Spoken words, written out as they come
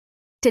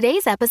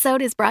Today's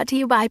episode is brought to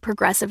you by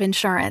Progressive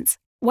Insurance.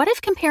 What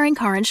if comparing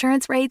car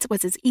insurance rates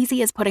was as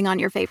easy as putting on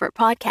your favorite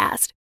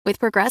podcast? With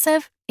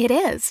Progressive, it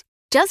is.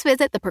 Just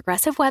visit the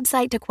Progressive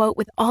website to quote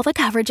with all the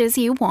coverages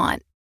you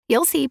want.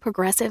 You'll see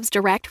Progressive's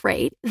direct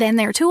rate, then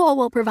their tool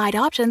will provide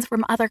options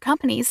from other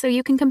companies so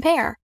you can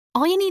compare.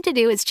 All you need to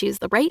do is choose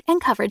the rate and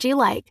coverage you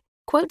like.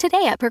 Quote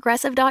today at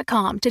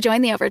Progressive.com to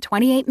join the over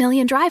 28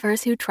 million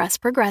drivers who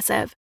trust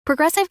Progressive.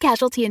 Progressive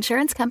Casualty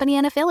Insurance Company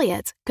and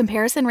Affiliates.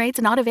 Comparison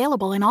rates not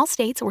available in all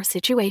states or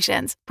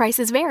situations.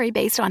 Prices vary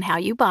based on how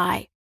you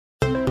buy.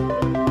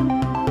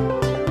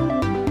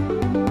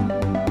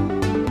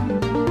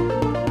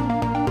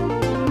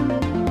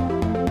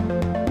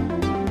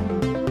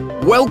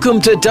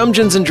 Welcome to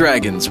Dungeons &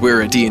 Dragons.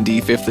 We're a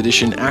D&D 5th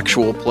edition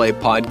actual play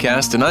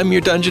podcast, and I'm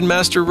your Dungeon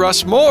Master,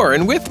 Russ Moore.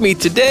 And with me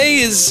today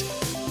is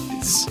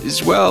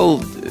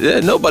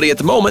nobody at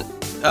the moment.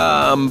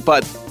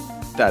 But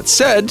that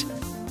said,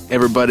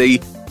 everybody,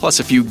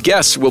 plus a few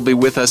guests, will be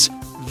with us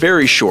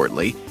very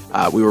shortly.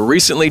 We were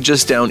recently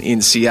just down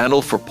in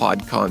Seattle for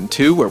PodCon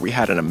 2, where we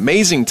had an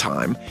amazing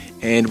time,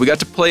 and we got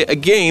to play a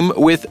game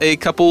with a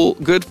couple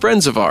good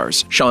friends of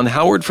ours, Sean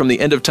Howard from the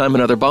End of Time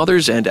and Other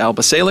Bothers and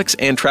Alba Salix,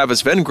 and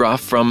Travis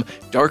Vengroff from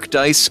Dark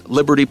Dice,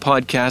 Liberty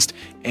Podcast,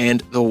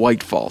 and The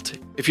White Vault.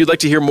 If you'd like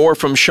to hear more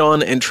from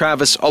Sean and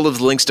Travis, all of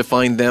the links to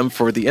find them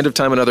for The End of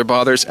Time and Other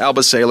Bothers,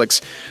 Alba Salix,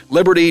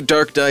 Liberty,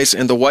 Dark Dice,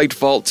 and The White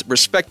Vault,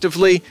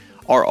 respectively,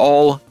 are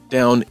all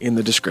down in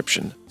the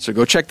description. So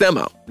go check them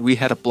out. We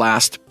had a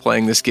blast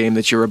playing this game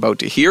that you're about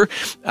to hear.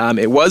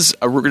 It was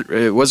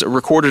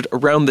recorded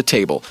around the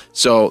table.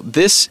 So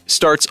this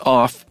starts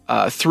off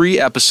 3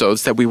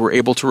 episodes that we were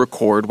able to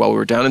record while we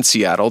were down in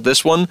Seattle.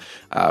 This one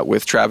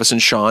with Travis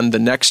and Sean. The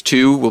next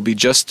 2 will be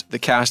just the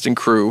cast and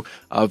crew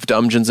of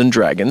Dungeons and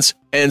Dragons.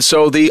 And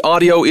so the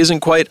audio isn't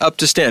quite up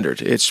to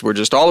standard. We're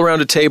just all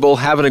around a table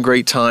having a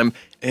great time.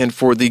 And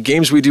for the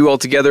games we do all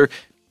together,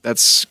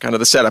 that's kind of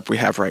the setup we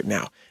have right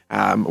now.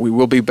 We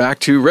will be back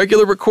to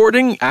regular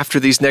recording after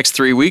these next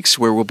 3 weeks,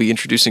 where we'll be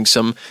introducing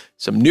some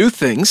new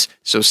things.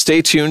 So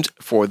stay tuned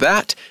for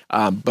that.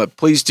 But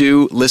please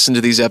do listen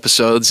to these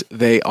episodes.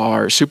 They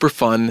are super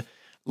fun,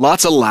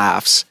 lots of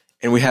laughs,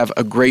 and we have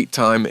a great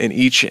time in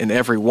each and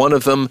every one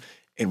of them.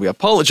 And we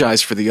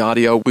apologize for the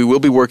audio. We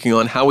will be working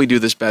on how we do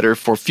this better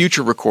for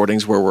future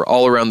recordings where we're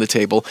all around the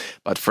table.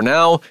 But for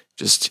now,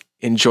 just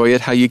enjoy it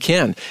how you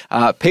can.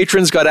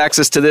 Patrons got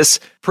access to this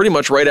pretty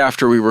much right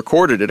after we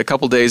recorded it, a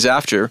couple days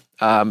after,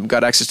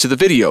 got access to the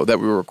video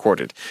that we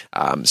recorded.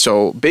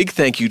 So big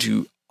thank you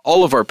to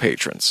all of our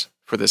patrons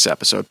for this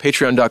episode.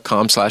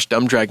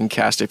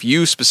 Patreon.com/dumbdragoncast if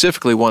you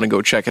specifically want to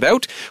go check it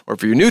out, or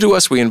if you're new to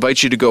us, we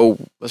invite you to go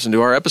listen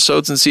to our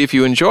episodes and see if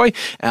you enjoy,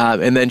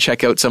 and then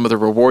check out some of the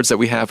rewards that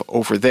we have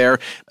over there.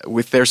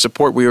 With their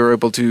support, we were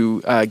able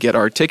to get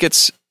our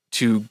tickets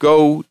to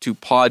go to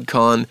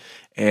PodCon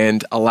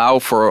and allow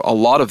for a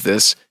lot of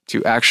this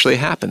to actually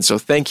happen. So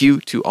thank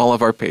you to all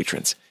of our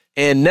patrons.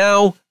 And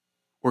now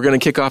we're going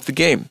to kick off the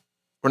game.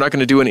 We're not going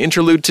to do an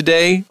interlude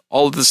today.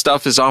 All of the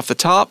stuff is off the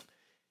top.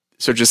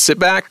 So just sit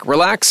back,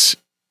 relax,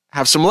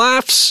 have some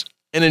laughs,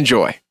 and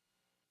enjoy.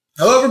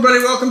 Hello, everybody.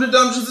 Welcome to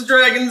Dungeons &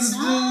 Dragons,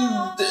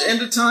 the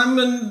End of Time,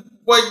 and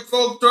White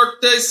Vault,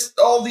 Dark Dice,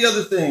 all the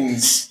other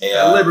things. Hey,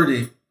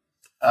 Liberty.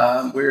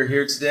 We're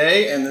here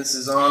today, and this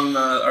is on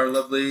our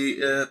lovely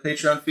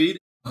Patreon feed.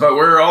 But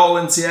we're all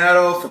in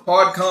Seattle for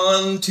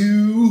PodCon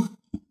 2,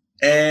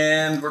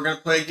 and we're going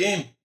to play a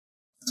game.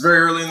 It's very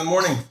early in the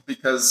morning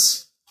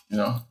because,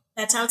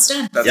 that's how it's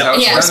done. That's how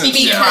it's done.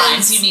 Speaking of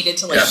times, you needed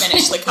to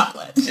finish the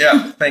couplet.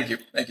 Yeah, thank you.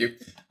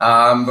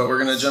 But we're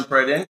going to jump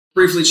right in.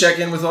 Briefly check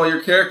in with all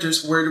your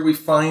characters. Where do we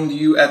find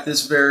you at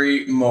this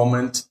very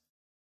moment?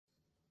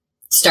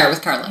 Start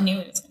with Carla. I knew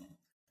it was going to.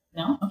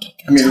 No? Okay,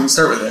 good. I mean, we can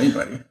start with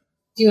anybody.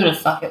 Do you want to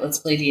fuck it? Let's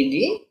play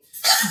D&D?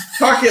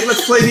 Fuck it,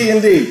 let's play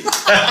D&D.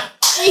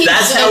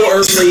 That's how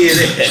early it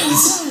is.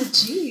 Oh,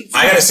 jeez.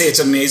 I gotta say, it's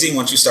amazing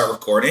once you start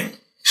recording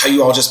how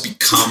you all just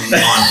become on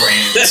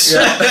brand.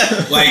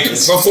 Like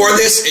before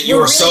this, you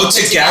were so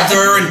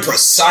together and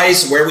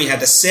precise where we had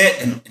to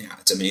sit, and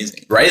it's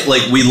amazing, right?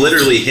 Like we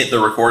literally hit the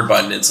record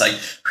button. It's like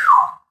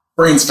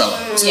brains fell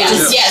out.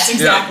 Yes,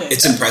 exactly.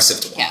 It's impressive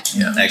to watch.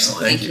 Yeah,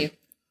 excellent. Thank you.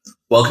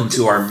 Welcome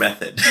to our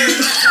method. This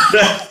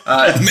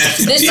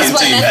is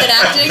what method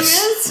acting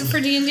is for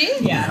D&D?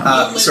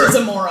 Yeah. You live as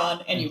a moron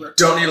and you work.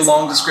 Don't need a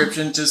long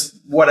description, just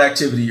what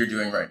activity you're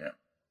doing right now.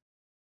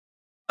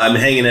 I'm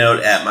hanging out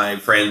at my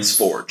friend's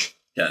forge,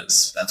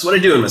 because that's what I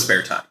do in my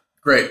spare time.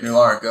 Great.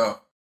 Nulara, go.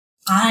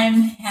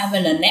 I'm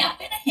having a nap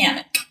in a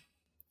hammock.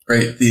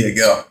 Great. Thea,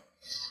 go.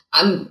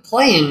 I'm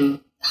playing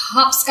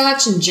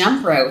hopscotch and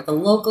jump rope with the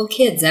local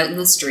kids out in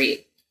the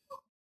street.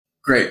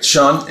 Great.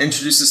 Sean,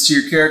 introduce us to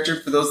your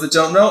character for those that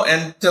don't know,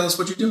 and tell us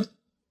what you're doing.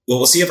 Well,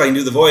 we'll see if I can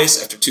do the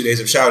voice after 2 days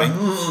of shouting.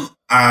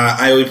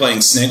 I will be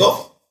playing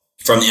Snaggle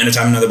from The End of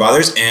Time and Other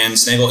Bothers, and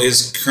Snaggle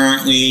is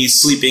currently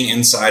sleeping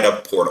inside a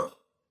portal.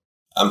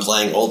 I'm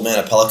playing Old Man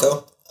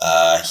Apelico.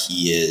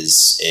 He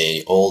is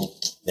a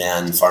old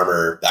man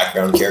farmer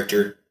background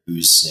character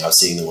who's now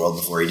seeing the world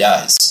before he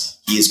dies.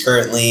 He is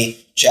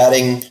currently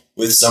chatting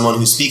with someone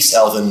who speaks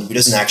Elven, who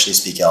doesn't actually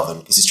speak Elven,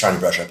 because he's trying to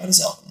brush up on his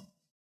Elven.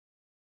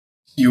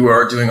 You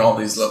are doing all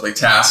these lovely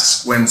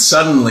tasks when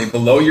suddenly,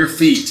 below your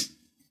feet,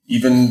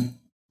 even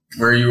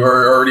where you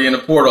are already in a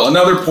portal,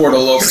 another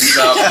portal opens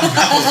up.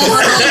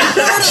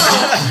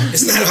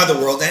 Isn't that how the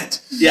world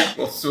ends? Yeah.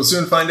 We'll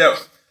soon find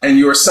out. And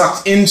you are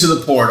sucked into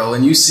the portal,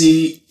 and you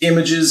see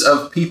images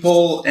of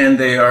people, and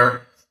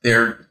they're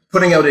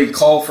putting out a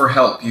call for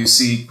help. You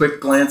see quick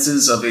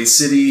glances of a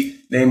city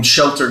named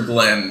Shelter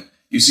Glen.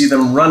 You see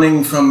them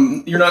running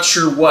from, you're not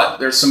sure what.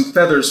 There's some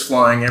feathers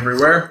flying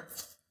everywhere.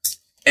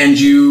 And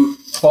you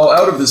fall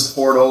out of this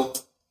portal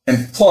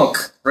and plunk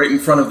right in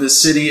front of this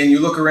city, and you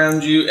look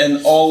around you,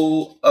 and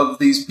all of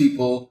these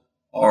people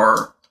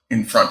are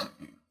in front of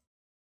you.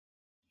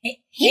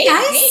 Hey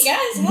guys. Hey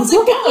guys, how's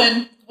it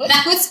going?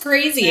 That was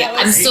crazy. That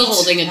was I'm still great.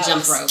 holding a That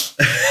jump was-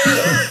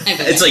 rope.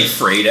 It's like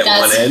frayed at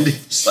That's- one end.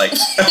 Just like,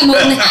 I'm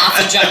holding half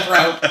a jump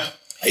rope.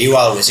 Are you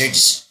all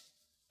wizards?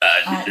 no.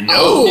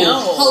 Oh, No.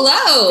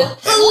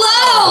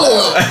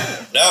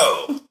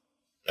 hello.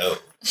 No.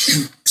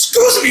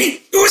 Excuse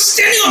me! You were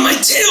standing on my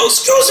tail!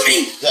 Excuse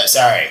me!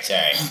 Sorry.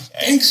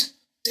 Thanks.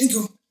 Thank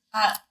you.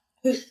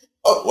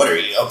 Oh, what are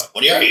you? Oh,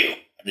 what are you?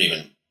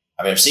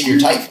 I've seen your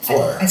type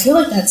before. I feel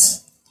like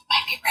that's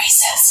might be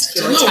racist.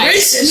 Your I'm not type.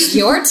 racist.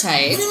 Your What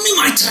type. do you mean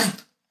my type?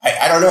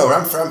 I don't know. Where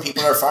I'm from,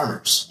 people are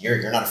farmers.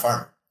 You're not a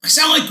farmer. I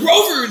sound like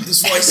Grover in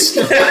this voice.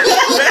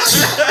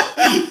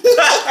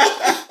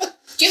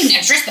 Do you have an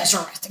extra special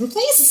resting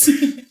place?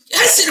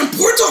 Yes, in a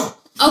portal.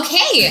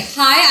 Okay.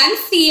 Hi, I'm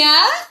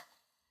Thea.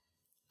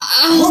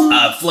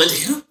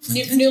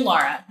 Flint. New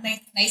Laura.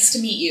 Nice to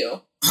meet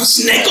you.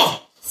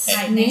 Snaggle.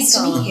 Hi, nice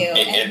to meet you.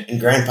 And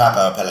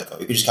Grandpapa Pelico.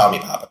 You can just call me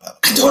Papa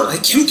Pelico. I don't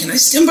like him. Can I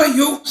stand by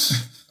you?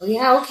 Oh,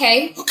 yeah,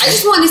 okay. Okay. I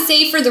just want to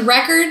say for the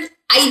record,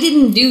 I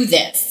didn't do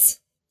this.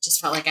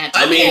 Just felt like I had to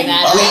I clear mean,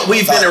 that up.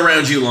 we've been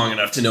around you long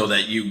enough to know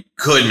that you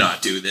could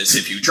not do this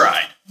if you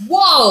tried.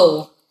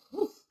 Whoa.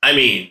 I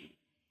mean,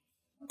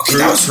 Okay,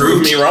 that was prove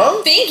rude. me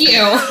wrong? Thank you.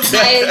 You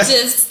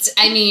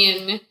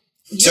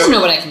So- don't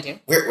know what I can do.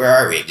 Where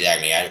are we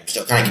exactly? I'm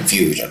still kind of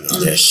confused on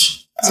this.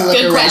 So look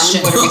Good around.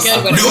 question. What are we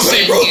good? What are we Nobody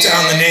doing wrote here?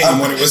 down the name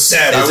when it was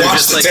said. Is I there watched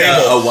just the like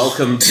table. a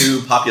welcome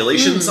to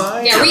population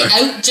sign? Yeah, are we Or-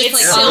 out just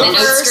like Silver on the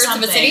outskirts of a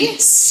something. city?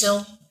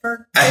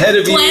 Silver Ahead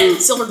of Glen? you,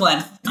 Silver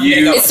Glen.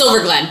 It's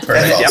Silver Glen.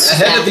 Perfect. Yep.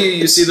 Ahead of you,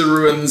 you see the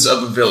ruins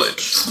of a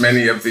village.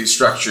 Many of the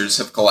structures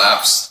have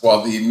collapsed,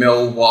 while the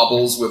mill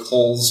wobbles with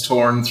holes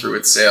torn through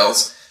its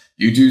sails.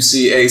 You do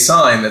see a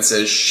sign that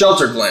says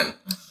Shelter Glen.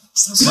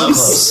 So it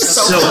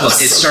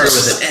started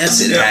with an S.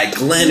 It had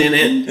Glen in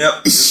it. Yep,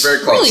 it's very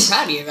I'm really close.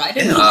 proud of you. I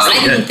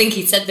Yeah. didn't think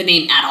he said the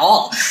name at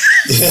all.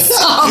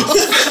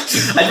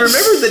 I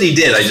remember that he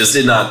did. I just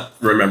did not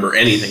remember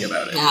anything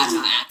about it. Yeah,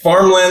 no,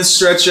 Farmlands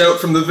stretch out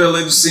from the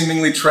village,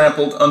 seemingly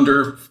trampled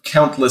under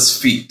countless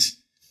feet.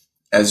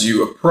 As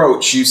you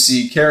approach, you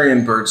see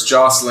carrion birds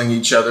jostling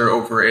each other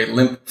over a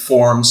limp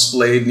form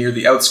splayed near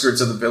the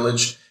outskirts of the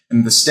village,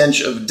 and the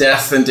stench of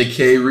death and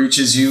decay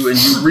reaches you, and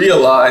you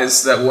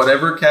realize that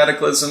whatever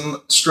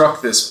cataclysm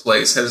struck this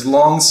place has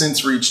long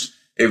since reached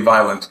a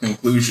violent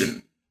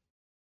conclusion.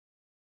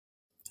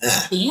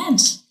 The end.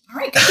 All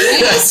right, guys.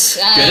 Nice.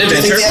 Good I think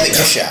adventure. they have a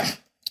gift shop.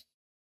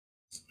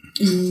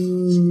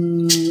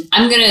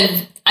 I'm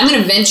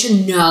gonna venture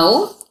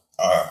no.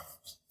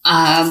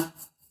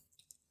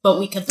 But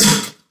we could.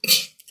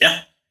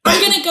 Yeah.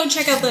 We're gonna go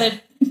check out the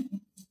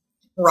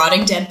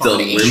rotting dead The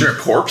body. limp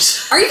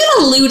corpse. Are you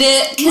gonna loot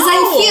it? Because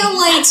I feel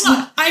like that's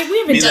not. We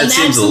haven't I mean, done that that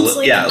seems a since little.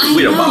 like. Yeah, I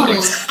we don't know. bother.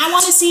 I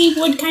want to see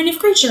what kind of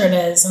creature it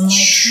is and like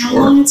how Sure.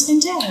 long it's been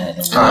dead.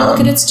 And look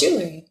at its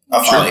jewelry.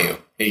 I'll follow you.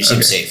 You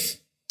seem safe.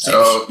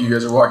 So you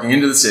guys are walking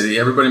into the city.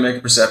 Everybody make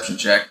a perception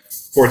check.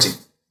 14.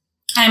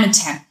 I'm a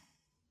 10.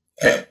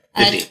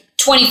 Okay.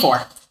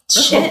 24.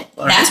 Shit,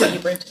 all right. that's what you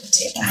bring to the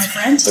table, my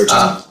friend.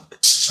 13.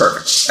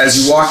 Perfect.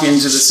 As you walk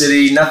into the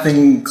city,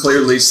 nothing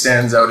clearly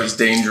stands out as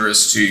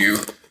dangerous to you.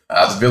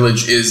 The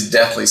village is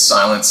deathly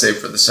silent, save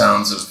for the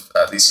sounds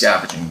of these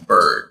scavenging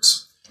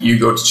birds. You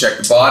go to check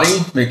the body,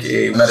 make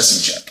a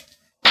medicine check.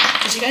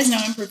 Did you guys know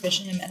I'm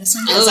proficient in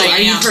medicine? Oh, are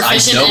you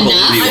proficient I don't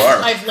enough? believe you are.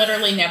 I've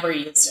literally never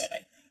used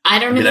it. I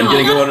don't And know. I'm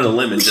going to go out on a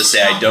limb and just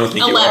say I don't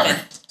think 11. you are.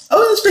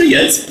 Oh, that's pretty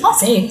good. I'll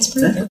say it's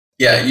pretty good.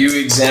 Yeah, you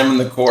examine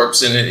the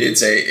corpse, and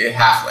it's a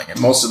halfling, and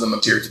most of them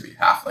appear to be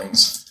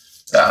halflings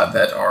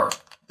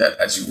that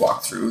as you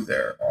walk through,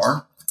 there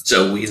are.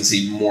 So we can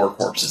see more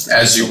corpses.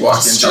 As you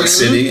walk into the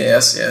city,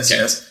 yes.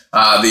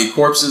 Okay. The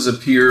corpses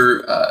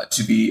appear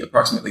to be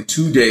approximately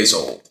 2 days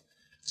old.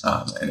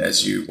 And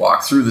as you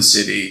walk through the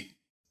city,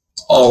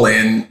 all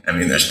in, I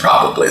mean, there's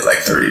probably like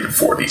 30 to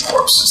 40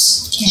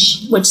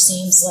 corpses. Which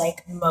seems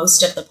like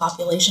most of the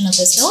population of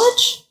this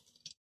village.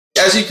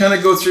 As you kind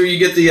of go through, you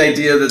get the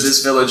idea that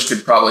this village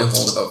could probably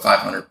hold about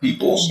 500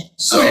 people.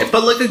 So Okay,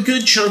 but like a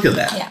good chunk of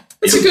that. Yeah.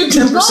 it's a good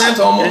 10%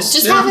 almost.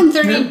 Just Yeah, having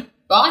 30 yeah.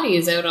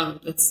 bodies out on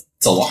it's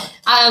It's a lot.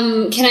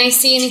 Can I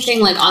see anything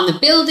like on the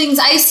buildings?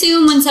 I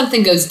assume when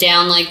something goes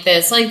down like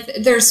this, like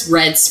there's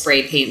red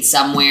spray paint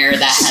somewhere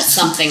that has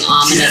something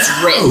ominous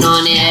written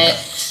on it.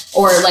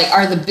 Or like,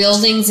 are the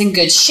buildings in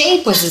good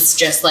shape? Was this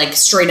just like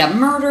straight up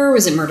murder?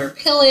 Was it murder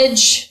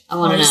pillage? I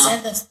want to know.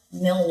 Said the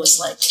mill was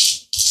like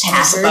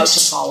half about to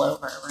fall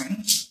over, right?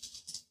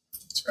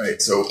 That's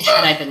right. So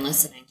had I been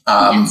listening?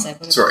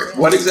 Yes, sorry,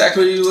 what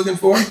exactly are you looking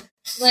for?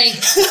 Like,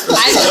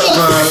 I'm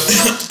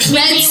looking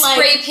red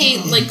spray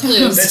paint, like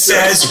clues. That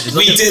says,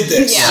 we did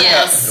this. Yeah.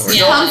 Yes.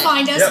 Yeah. Come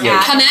find us.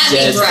 Yeah. Come at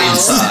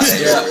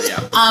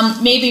me,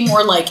 bro. Maybe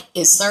more like,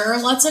 is there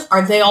lots of?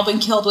 Are they all been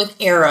killed with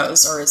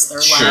arrows, or is there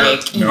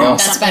like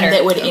That's something better.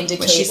 that would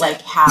indicate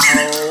like how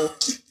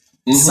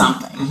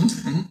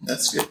something?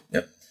 That's good.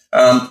 Yep.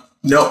 No,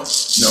 you don't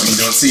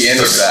see any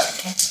of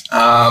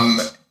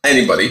that.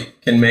 Anybody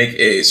can make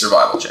a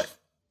survival check.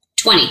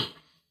 20.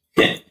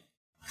 Yeah.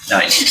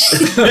 9.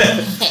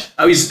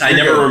 I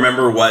never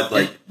remember what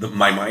like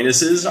my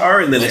minuses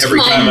are, and then every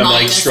time I'm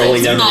like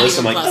scrolling down the list,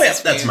 I'm like, oh yeah,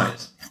 that's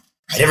minus.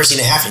 I've never seen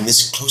a halfling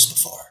this close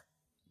before.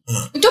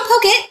 Don't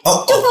poke it.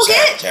 Don't poke sorry,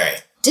 it. Sorry.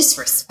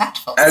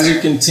 Disrespectful. As you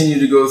continue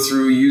to go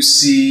through, you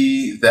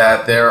see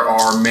that there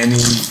are many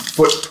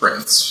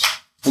footprints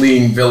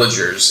fleeing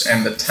villagers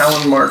and the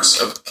talon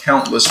marks of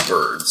countless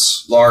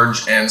birds,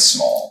 large and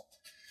small.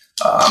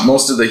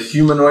 Most of the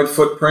humanoid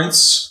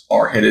footprints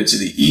are headed to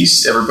the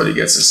east. Everybody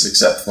gets this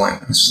except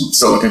Flint, who's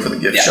still looking for the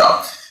gift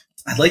shop.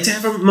 I'd like to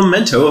have a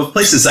memento of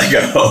places I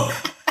go.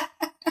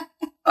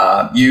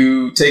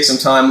 You take some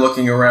time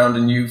looking around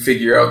and you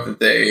figure out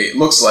that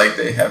looks like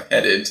they have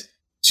headed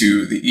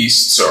to the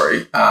east,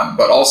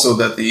 but also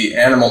that the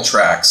animal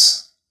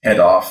tracks head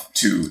off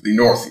to the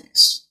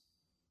northeast.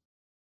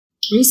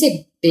 When you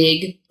say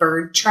big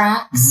bird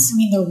tracks, I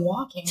mean, they're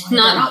walking. Like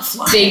not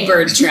flying. big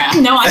bird track.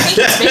 No, I think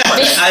it's big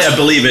bird. I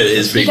believe it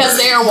is big because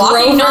bird. they are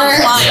walking, not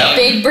flying. Yeah.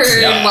 Big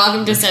bird. Yeah.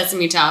 Welcome to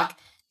Sesame Talk.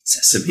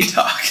 Sesame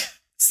Talk.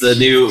 It's the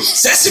new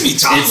Sesame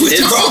Talk with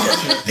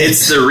Grover.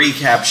 It's the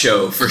recap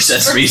show for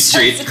Sesame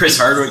Street. Chris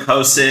Hardwick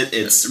hosts it.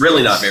 It's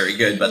really not very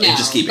good, but they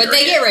just keep it. But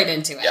they get right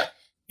into it. Yeah.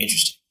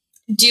 Interesting.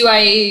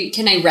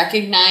 Can I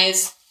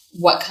recognize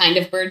what kind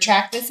of bird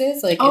track this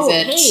is? Like, is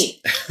it? Hey,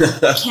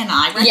 can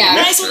I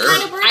recognize what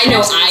kind of bird? I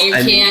know track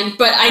I can,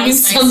 but I knew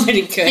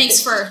somebody could.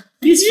 Thanks for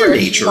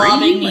nature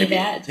lobbing me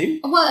that.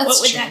 Well, that's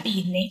What would true. that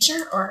be?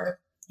 Nature or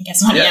I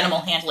guess not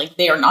animal handling?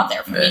 They are not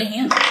there for me to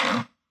handle.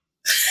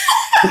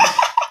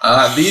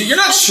 You're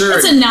not sure.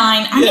 It's a 9.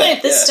 I mean,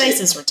 this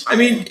dice is retarded. I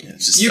mean,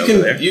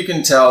 you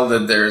can tell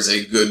that there's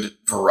a good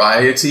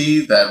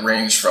variety that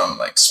range from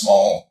like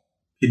small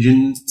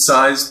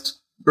pigeon-sized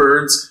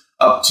birds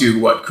up to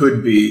what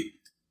could be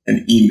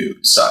an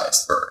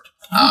emu-sized bird.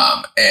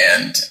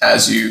 And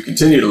as you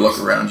continue to look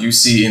around, you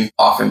see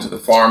off into the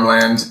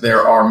farmland,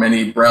 there are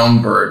many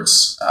brown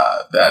birds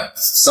that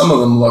some of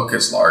them look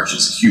as large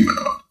as a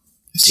humanoid.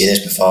 I've seen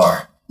this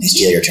before. They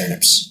steal your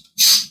turnips.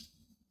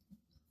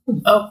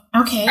 Oh,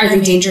 okay. Are they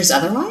dangerous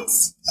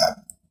otherwise?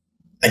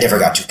 I never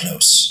got too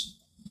close.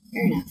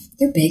 Fair enough.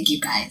 They're big, you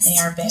guys. They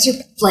are big.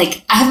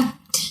 Like, I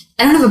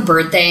don't have a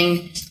bird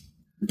thing,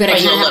 but I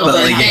you kind of have a But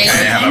bird like, you thing.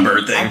 kind of have a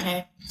bird thing.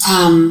 Okay.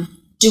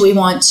 Do we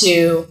want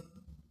to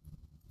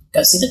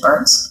go see the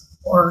birds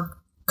or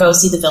go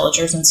see the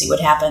villagers and see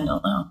what happened? I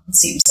don't know. It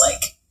seems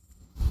like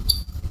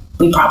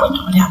we probably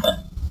know what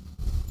happened.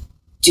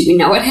 Do we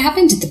know what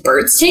happened? Did the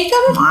birds take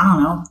them? I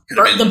don't know.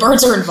 The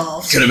birds are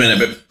involved. Could have been a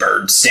bit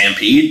bird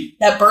stampede.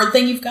 That bird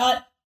thing you've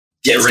got?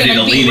 Get ready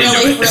to lean into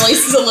it. Really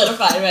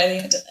solidified by the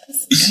end of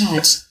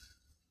this.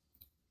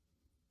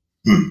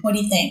 God. What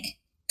do you think?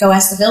 Go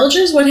ask the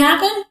villagers what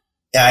happened?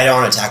 Yeah, I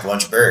don't want to attack a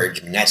bunch of birds.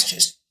 I mean, that's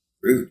just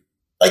rude.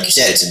 Like you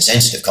said, it's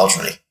insensitive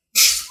culturally.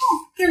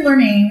 Oh, you're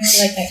learning.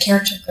 I like that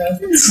character growth.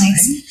 It's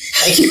nice.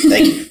 Thank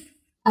you.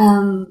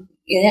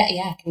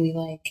 Yeah.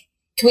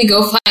 Can we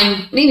go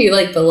find maybe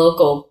like the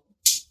local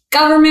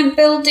government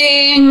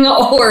building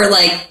or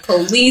like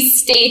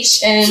police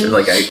station?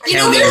 Like a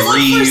county look for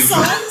reeve.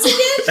 signs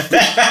again?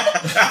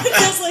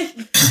 Because like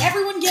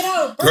everyone get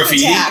out. Bird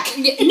Graffiti? attack.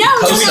 Can we do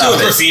a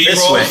graffiti This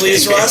roll, way.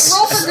 please, Russ?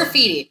 Roll for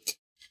graffiti.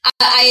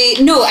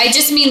 I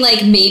just mean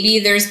like maybe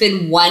there's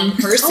been one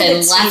person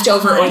that's left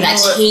over or that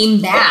came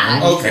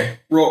back. Okay,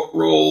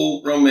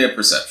 roll me a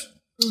perception.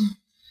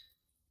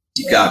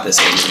 You got this,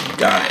 Amy. You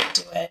got it.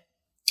 Do it.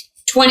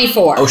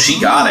 24. Oh, she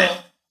got it.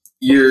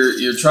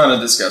 You're trying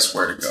to discuss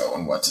where to go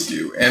and what to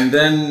do, and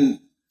then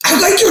I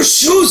like your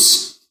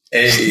shoes.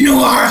 a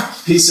Noir.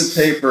 piece of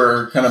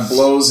paper kind of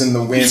blows in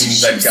the wind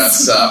that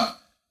gusts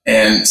up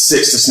and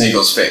sticks to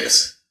Sneagle's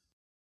face.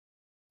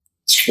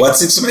 What,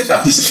 6 to my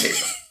A piece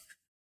face? of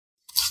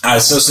paper.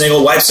 So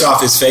Snaggle wipes it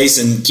off his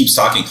face and keeps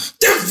talking.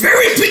 They're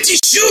very pretty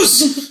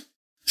shoes.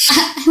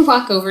 I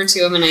walk over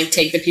to him and I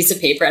take the piece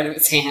of paper out of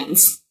his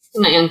hands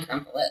and I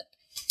uncrumple it.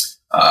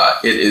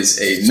 It is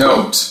a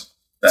note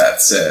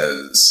that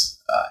says,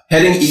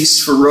 heading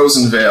east for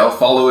Rosenvale,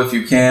 follow if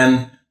you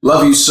can.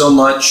 Love you so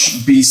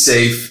much. Be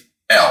safe,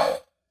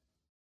 L.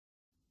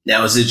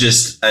 Now, is it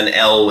just an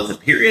L with a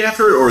period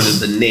after it, or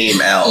is it the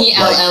name L?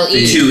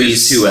 E-L-L-E. Like 2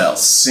 E's, 2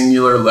 L's.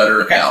 Singular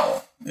letter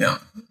L. Yeah.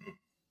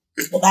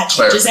 Well, that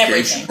changes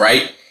everything.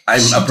 Right?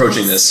 I'm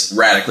approaching this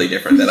radically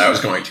different than I was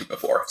going to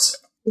before. So.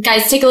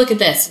 Guys, take a look at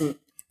this.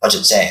 What's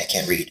it say? I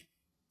can't read.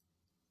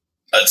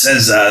 It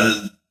says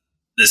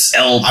this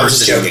L person. I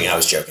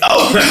was joking.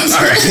 Oh, all right.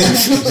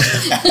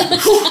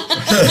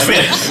 I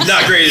mean, I'm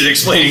not great at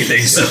explaining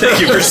things, so thank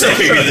you for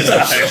saving me the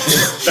time.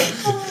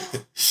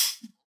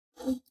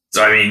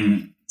 So, I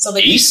mean,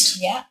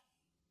 east? Yeah.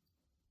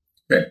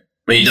 Okay. I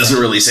mean, it doesn't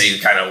really say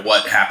kind of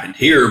what happened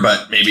here,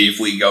 but maybe if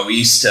we go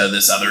east to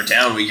this other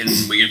town, we can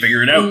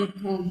figure it out.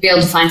 We'll be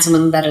able to find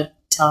someone that'll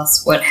tell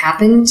us what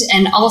happened,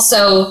 and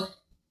also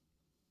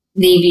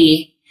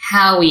maybe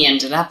how we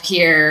ended up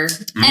here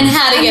and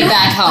how to get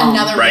back home.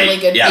 Another really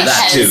good because,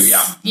 that too,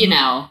 you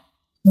know.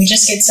 We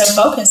just get so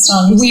focused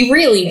on we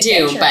really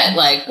do, but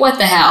like, what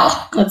the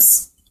hell? I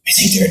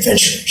think they're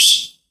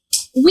adventurers.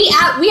 We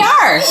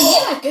are.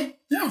 Yeah, good.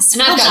 Yes.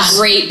 And I've got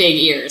great big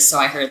ears, so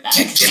I heard that.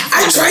 Can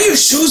I try your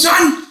shoes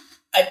on?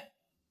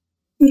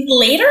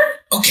 Later?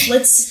 Okay.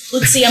 Let's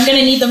see. I'm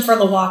gonna need them for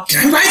the walk.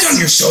 Can I ride on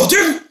your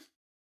shoulder?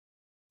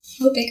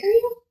 How big are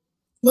you?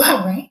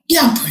 Wow, right?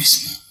 Yeah, I'm pretty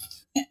small.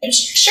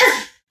 Sure.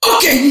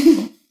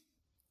 Okay.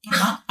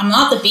 I'm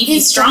not the beefy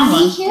strong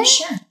one. Here?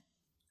 Sure.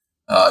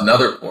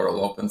 Another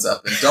portal opens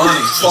up and Donnie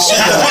falls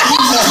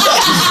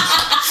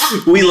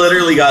We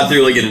literally got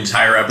through like an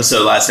entire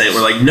episode last night.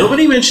 We're like,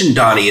 nobody mentioned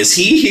Donnie. Is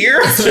he here?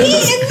 Is he in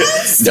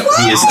this? No,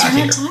 he is not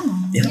here.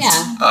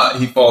 Yeah.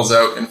 He falls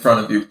out in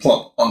front of you,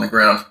 plump on the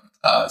ground.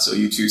 So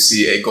you two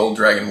see a gold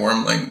dragon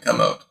wormling come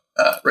out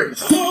right in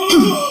front of you.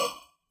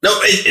 No,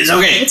 it's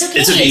okay.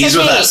 It's okay. He's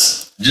with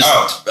us.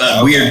 Just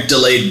weird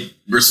delayed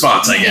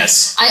response, I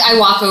guess. I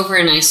walk over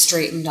and I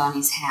straighten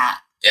Donnie's hat.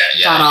 Yeah.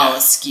 Got all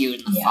askew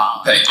in the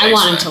fall. Thanks, I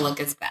want him man. to look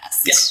his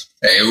best. Yeah.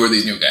 Hey, who are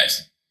these new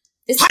guys?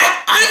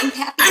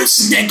 I'm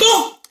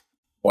Sniggle.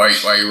 Why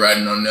are you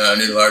riding on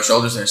Noodle our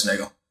shoulders there,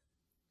 Sniggle?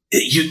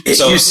 It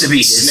used to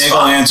be Sniggle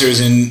answers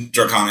in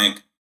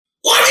Draconic.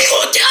 What are you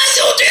doing?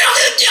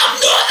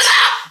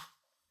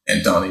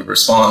 And Donnie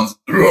responds,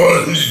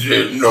 Okay.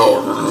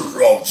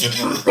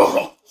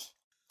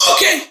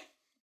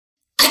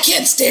 I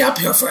can't stay up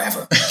here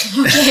forever.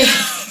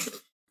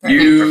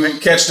 You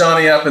catch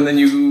Donnie up and then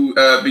you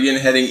begin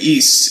heading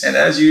east. And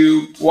as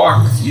you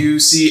walk, you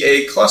see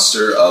a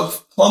cluster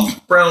of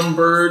plump brown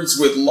birds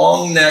with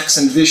long necks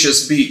and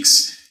vicious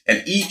beaks.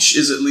 And each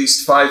is at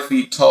least 5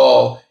 feet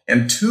tall,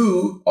 and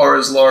 2 are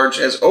as large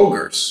as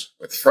ogres.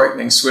 With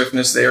frightening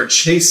swiftness, they are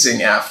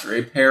chasing after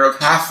a pair of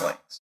halflings.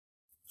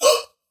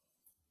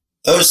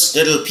 Those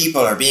little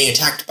people are being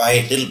attacked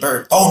by little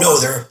birds. Oh no,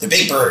 they're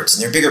big birds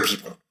and they're bigger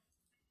people.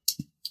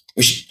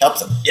 We should help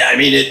them. Yeah, I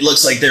mean, it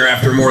looks like they're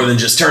after more than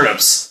just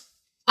turnips.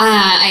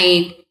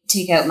 I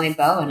take out my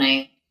bow and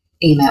I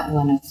aim at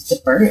one of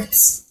the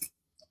birds.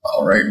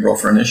 All right, roll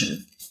for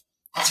initiative.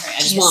 That's right. I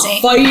just want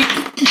to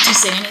fight. Did you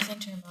say anything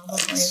to your mom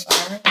before you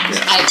fire?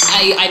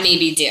 I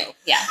maybe do.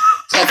 Yeah.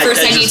 But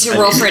first, I need to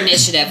roll for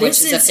initiative, which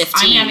is a 15.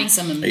 I'm having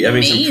some amazing. Are you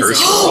having some curse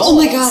Oh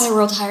my god! I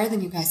rolled higher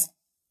than you guys.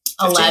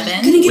 11.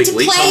 I'm gonna get to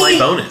Wait play. till my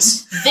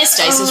bonus. This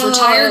dice is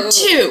retired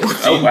too.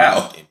 Oh,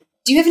 wow.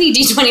 Do you have any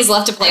d20s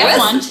left to play with?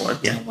 One.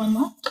 Yeah. One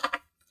left.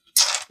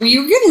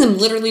 You're giving them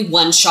literally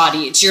one shot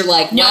each. You're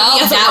like, No,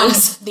 well,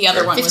 the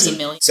other one was 15. a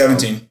million.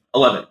 17.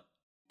 11.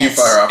 You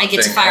fire off I the get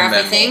to thing, fire and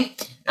off the then-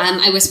 thing.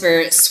 I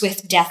whisper,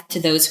 swift death to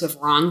those who have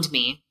wronged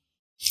me.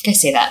 I think I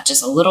say that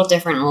just a little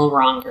different, a little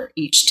wronger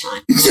each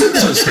time.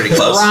 That was pretty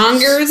close.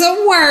 Wronger's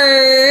a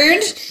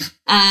word.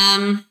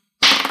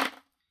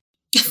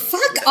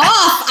 Fuck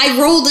off! I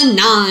rolled a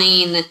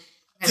 9.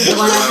 The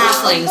one of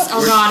halflings.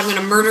 Oh god, I'm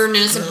gonna murder an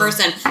innocent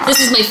person. This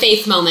is my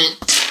faith moment.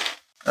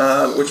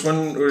 Which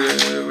one are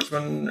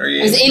you?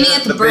 I was aiming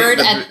at the bird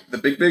the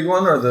big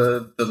one, or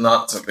the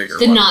not so bigger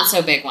The one? not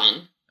so big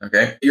one.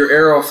 Okay. Your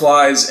arrow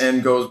flies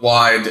and goes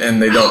wide,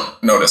 and they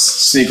don't notice.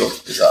 Sneagle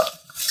is up.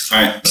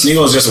 Alright,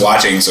 Sneagle is just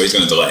watching, so he's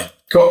going to delay.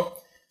 Cool.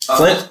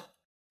 Flint.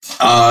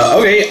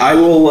 Okay, I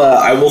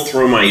will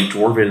throw my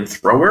dwarven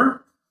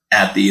thrower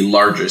at the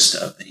largest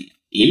of the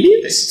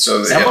emus. So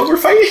Is that what we're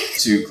fighting?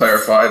 To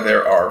clarify,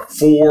 there are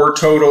 4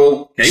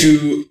 total. Okay.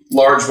 2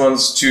 large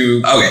ones.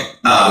 2 Okay,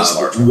 not as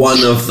large.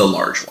 one of the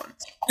large ones.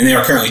 And they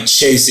are currently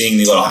chasing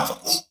the little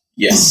halflings.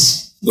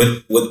 Yes.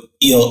 With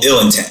ill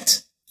intent.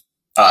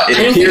 It I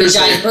don't think a appears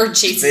giant bird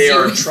chases they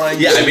are you. trying.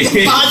 Yeah, I mean,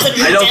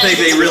 I don't think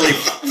they really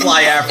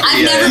fly after I've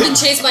you. never been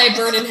chased by a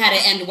bird and had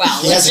it end well.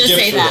 He Let's has a just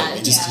gift say for that. them.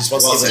 He just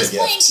wants to give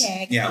them a gift.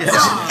 tag. Yeah.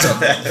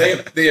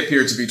 They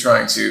appear to be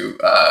trying to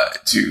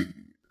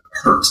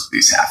hurt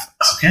these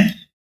halflings. Okay.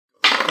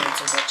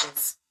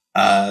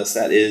 So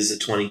that is a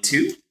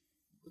 22.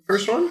 The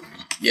first one.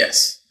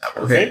 Yes, that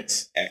will hit.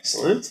 Perfect.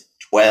 Excellent.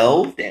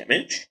 12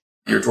 damage.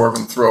 Your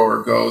dwarven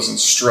thrower goes and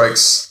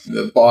strikes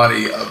the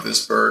body of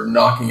this bird,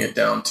 knocking it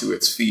down to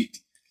its feet.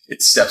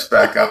 It steps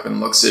back up and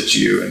looks at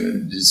you,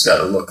 and it's got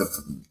a look of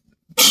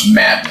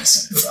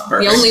madness in its eyes.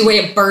 The only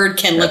way a bird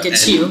can look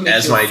at you. And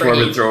as my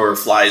dwarven thrower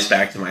flies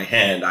back to my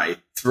hand, I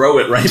throw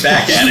it right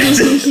back at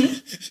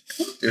it.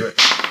 Do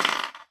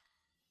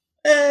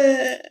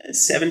it.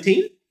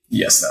 17?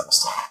 Yes, that will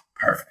stop.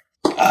 Perfect.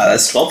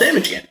 That's 12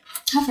 damage again.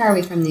 How far are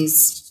we from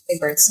these big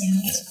birds?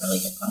 Yeah, that's a really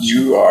good question.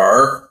 You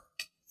are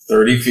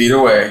 30 feet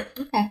away.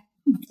 Okay.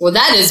 Well,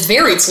 that is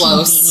very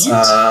close.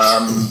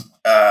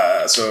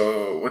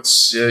 So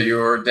what's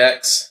your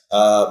dex?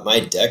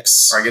 My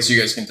dex. Or I guess you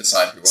guys can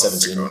decide who wants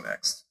 17. to go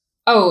next.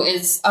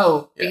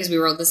 Because we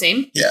rolled the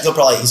same? Yeah.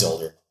 He's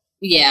older.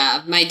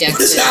 Yeah, my dex What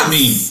does that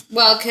mean?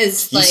 Well,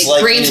 because, He's like,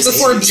 like brains in his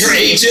before 80s. Your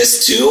beauty.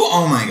 ages too?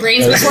 Oh my god.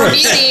 Brains before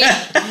beauty.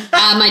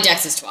 My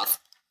dex is 12.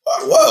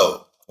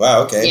 Whoa.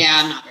 Wow, okay.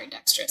 Yeah, I'm not very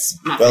dexterous.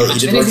 Not Well, very he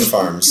much did of work the anything.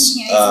 farms.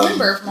 Yeah, I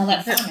remember from all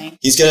that farming.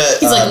 He's gonna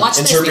like, watch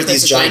this, interpret he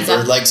these puts his giant legs up.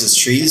 bird legs as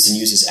trees and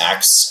use his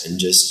axe and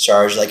just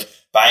charge like,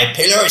 by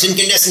pillars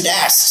incandescent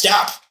ass,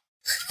 stop!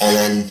 And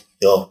then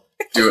he'll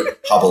Do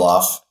it. hobble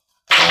off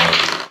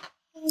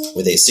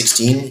with a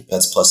 16.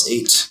 That's plus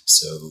 8.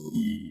 So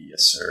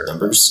Yes, sir.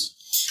 numbers.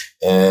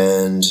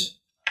 And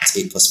it's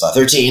 8 plus 5.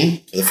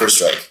 13 for the first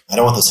strike. I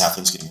don't want those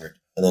halflings getting hurt.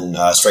 And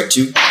then strike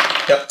 2.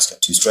 Yep. He's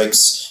got 2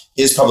 strikes.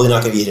 He is probably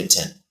not going to be hit at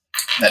 10.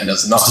 That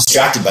does not. He's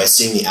distracted by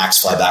seeing the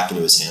axe fly back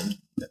into his hand.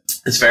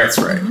 It's fair. That's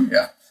right.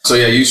 Yeah. So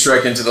yeah, you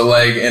strike into the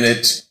leg and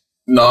it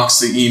knocks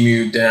the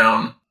emu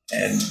down,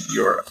 and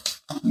your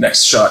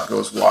next shot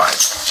goes wide.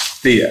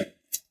 Thea.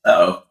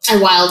 Uh-oh. I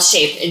wild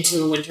shape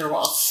into a winter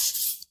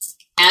wolf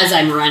as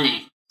I'm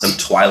running. Some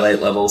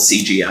Twilight level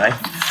CGI.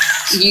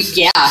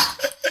 Yeah.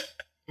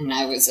 And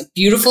I was a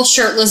beautiful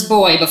shirtless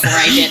boy before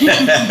I did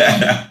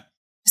it.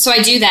 So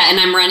I do that, and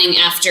I'm running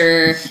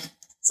after.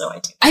 So I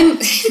do.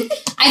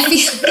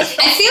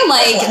 I feel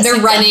like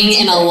they're running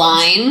in a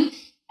line,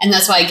 and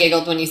that's why I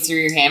giggled when you threw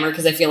your hammer,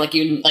 because I feel like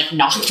you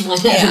knocked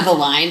one out of the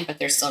line, but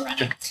they're still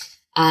running.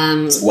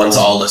 One's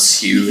all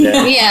askew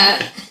now.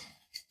 Yeah.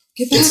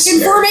 Get back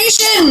in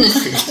formation.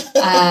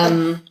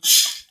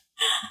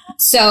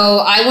 So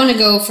I want to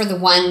go for the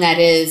one that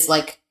is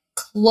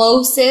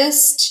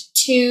closest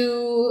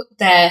to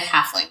the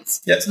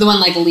halflings. Yes. So the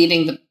one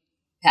leading the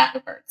pack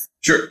of birds.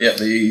 Sure. Yeah.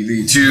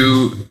 The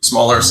two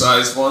smaller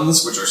sized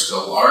ones, which are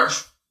still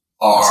large,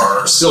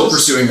 are still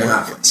pursuing the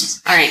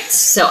halflings. All right.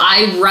 So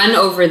I run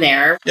over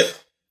there. Yep.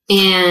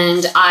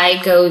 And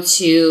I go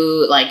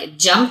to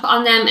jump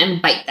on them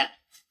and bite them.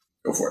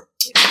 Go for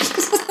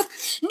it.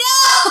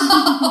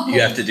 No! You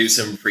have to do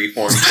some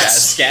freeform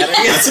jazz scatting.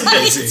 That's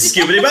amazing.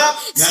 Skibbity bop.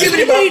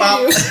 Skibbity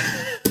bop.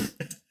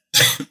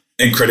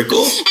 And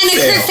critical? And a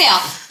crit fail.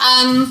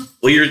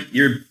 Well,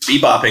 your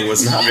bebopping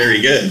was not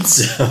very good,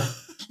 so.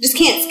 Just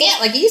can't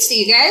scat like you used to,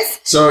 you guys.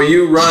 So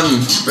you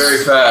run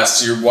very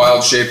fast. You're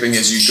wild shaping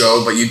as you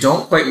go, but you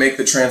don't quite make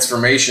the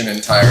transformation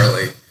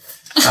entirely.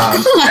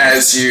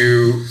 As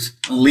you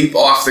leap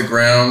off the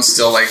ground,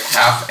 still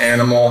half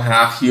animal,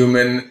 half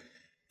human,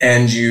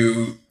 and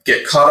you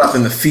get caught up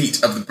in the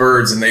feet of the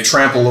birds, and they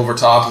trample over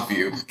top of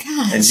you. Oh,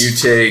 God. And you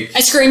take.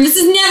 I scream, this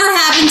has never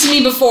happened to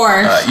me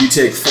before. You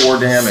take 4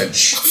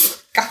 damage.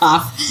 Fuck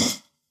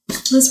off.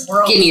 This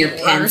world. Give me your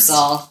is the worst.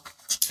 pencil.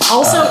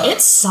 Also,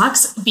 it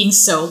sucks being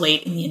so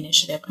late in the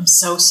initiative. I'm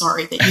so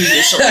sorry that you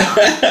usually are.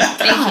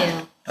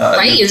 Thank you.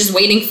 Right? You're just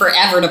waiting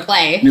forever to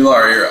play.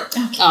 Nulara, you're up.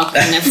 Oh,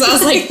 never. So I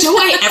was like, do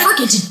I ever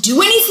get to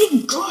do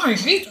anything? God, I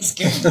hate this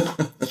game.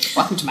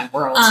 Welcome to my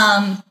world.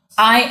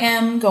 I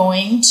am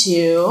going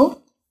to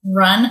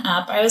run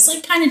up. I was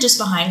kind of just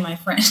behind my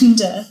friend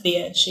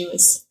Thea.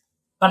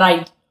 But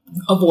I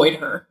avoid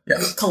her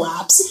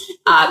collapse.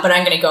 But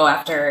I'm going to go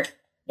after,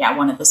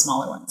 one of the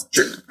smaller ones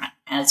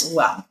as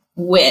well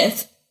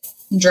with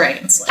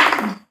Dragon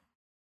Slayer.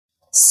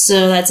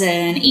 So that's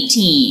an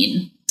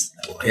 18.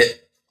 That will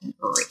hit.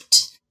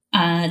 Great.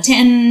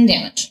 10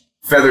 damage.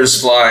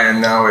 Feathers fly,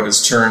 and now it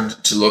has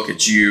turned to look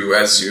at you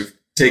as you've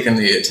taken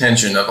the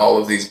attention of all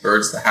of these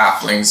birds. The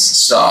halflings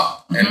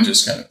stop and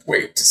just kind of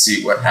wait to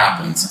see what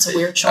happens. That's a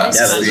weird choice.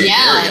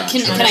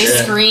 Can I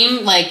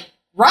scream,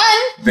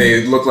 run?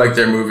 They look like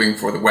they're moving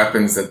for the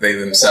weapons that they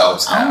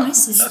themselves have. Oh, I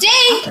see. Stay!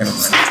 I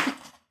don't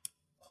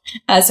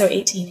mind. So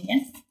 18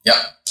 again. Yep.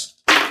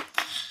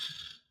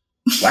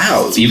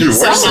 Wow, it's even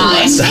worse than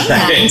last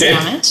time.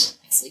 Damage.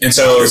 And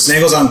so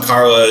Snaggle's on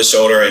Carla's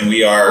shoulder, and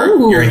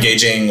you're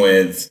engaging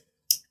with.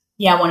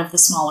 Yeah, one of the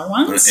smaller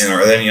ones. And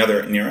are there any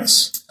other near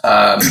us?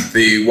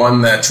 The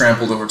one that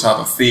trampled over top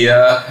of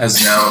Thea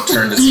has now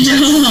turned its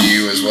attention to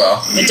you as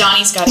well. But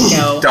Donnie's got to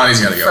go.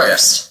 Donnie's got to go, first.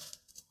 yes.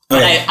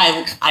 But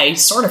I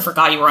sort of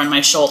forgot you were on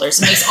my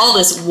shoulders. It makes all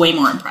this way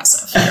more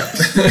impressive.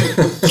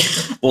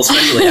 Well,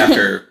 especially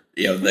after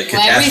the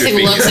catastrophe.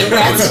 Everything looks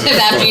impressive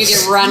after you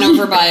get run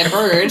over by a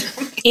bird.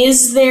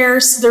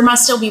 There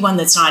must still be one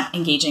that's not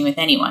engaging with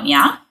anyone,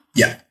 yeah?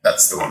 Yeah,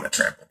 that's the one that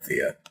trampled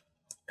Thea.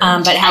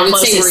 But how I would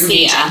close say is we're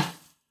Thea? engaging.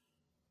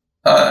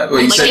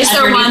 Well, you said, Is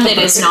there underneath one the that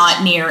is birds?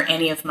 not near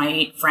any of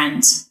my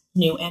friends,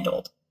 new and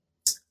old?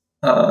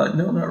 no,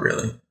 not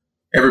really.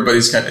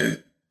 Everybody's kind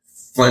of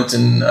Flint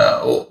and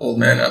old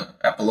man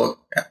Apollo.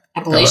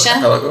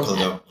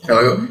 Appalachia?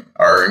 Pelago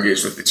are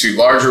engaged with the two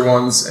larger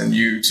ones, and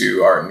you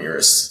two are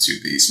nearest to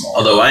the smaller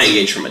Although ones. I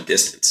engaged from a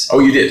distance. Oh,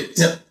 you did?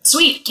 Yep.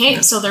 Sweet.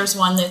 Okay, so there's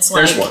one that's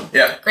like... There's one,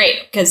 yeah.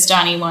 Great, because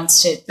Donnie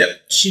wants to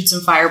shoot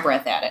some fire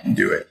breath at it.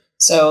 Do it.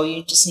 So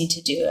you just need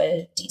to do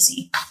a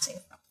DC save.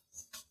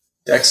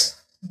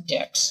 Dex?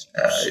 Dex.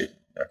 Okay,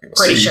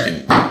 Pretty so sure.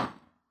 you can,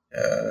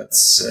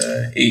 it's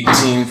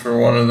 18 for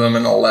one of them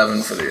and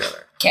 11 for the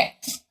other. Okay.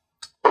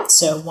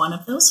 So one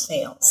of those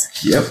fails.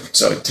 Yep.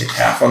 So take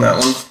half on that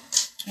one.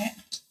 Okay.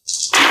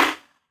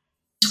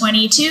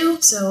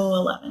 22, so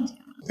 11 damage.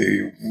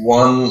 The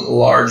one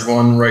large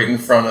one right in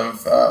front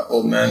of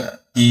Old Man,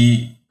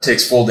 he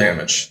takes full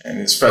damage and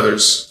his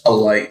feathers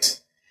alight.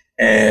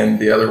 And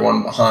the other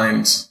one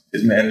behind,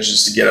 it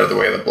manages to get out of the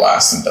way of the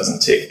blast and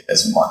doesn't take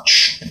as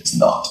much. And it's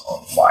not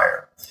on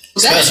fire.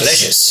 Smells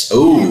delicious.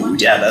 Oh,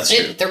 yeah, that's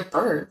true. They're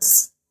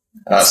birds.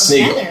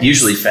 Sneagle. Feathers.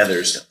 Usually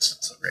feathers don't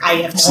smell so great. I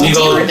have no idea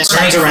Sneagle where they're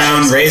turns from.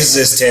 around, raises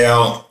his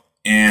tail,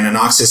 and a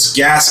noxious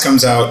gas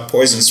comes out,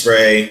 poison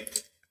spray,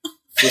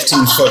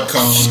 15-foot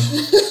cone.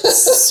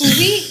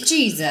 Sweet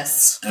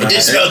Jesus. It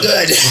did smell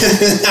good.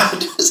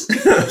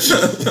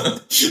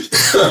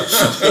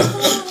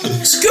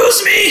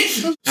 Excuse me!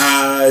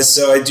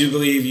 So I do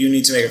believe you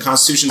need to make a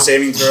Constitution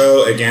saving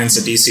throw against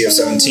a DC of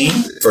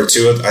 17 for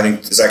two of, I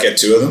think, does that get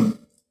two of them?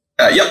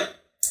 Yep. Well, it'd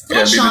be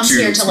the Sean's two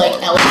here to smaller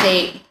like ones.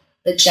 elevate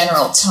the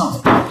general tone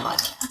of the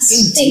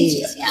podcast. Thank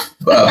you. Yeah.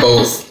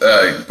 Both.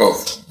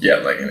 Yeah,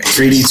 like an 8.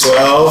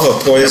 3d12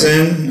 of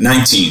poison,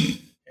 19.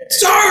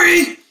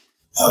 Sorry!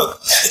 Oh,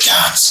 the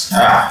gods.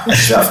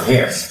 It's up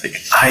here. Like,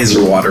 eyes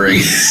are watering. He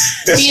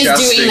is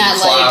Disgusting doing that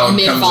cloud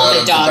like comes out mid-vomit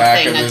of the dog back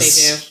thing of that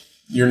this-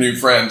 Your new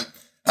friend.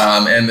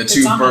 And the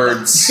two on my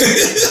birds,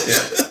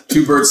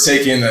 two birds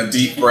take in a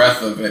deep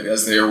breath of it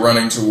as they are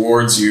running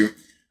towards you,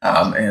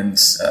 and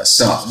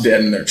stop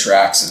dead in their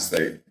tracks as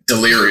they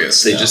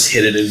delirious. They just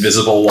hit an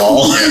invisible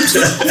wall.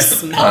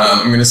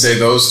 I'm going to say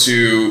those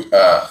two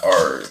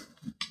are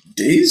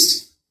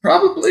dazed,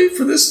 probably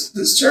for this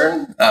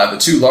turn. The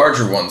two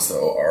larger ones,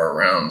 though, are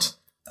around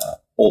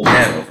Old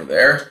Man over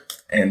there,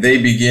 and they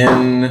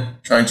begin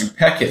trying to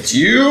peck at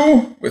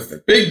you with their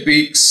big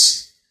beaks.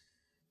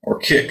 Or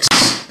kicks.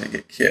 They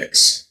get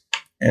kicks.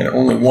 And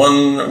only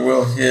one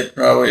will hit.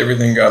 Probably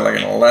everything got like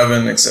an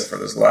 11, except for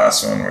this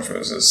last one, which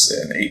was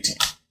an 18.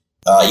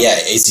 Yeah,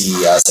 AC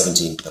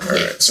 17.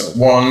 Alright, so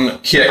one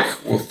kick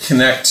will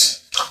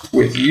connect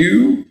with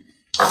you.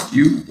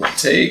 You will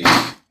take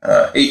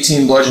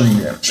 18 bludgeoning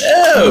damage.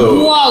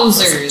 Oh!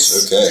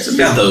 Wowzers. Okay.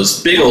 Got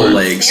those big old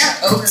legs.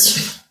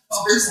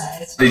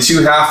 Oversized. The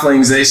two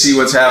halflings, they see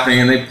what's happening,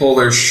 and they pull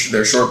their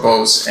short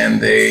bows, and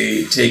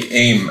they take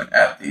aim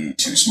at the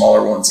two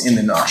smaller ones in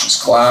the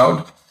noxious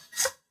cloud.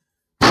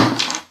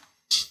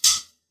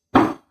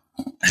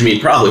 I mean,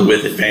 probably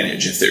with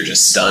advantage if they're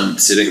just stunned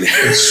sitting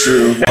there. It's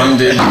true. One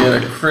did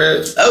get a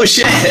crit. Oh,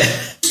 shit.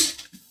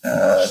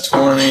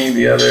 20,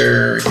 the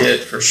other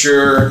hit for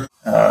sure.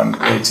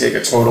 They take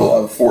a total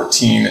of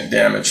 14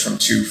 damage from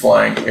two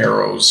flying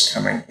arrows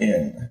coming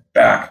in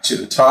back to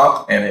the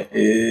top, and it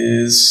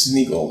is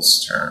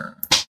Sneagle's turn.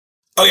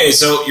 Okay,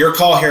 so your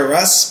call here,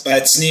 Russ,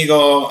 but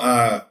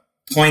Sneagle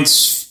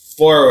points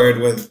forward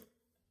with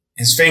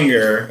his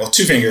finger, well,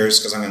 two fingers,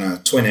 because I'm going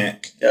to twin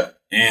it,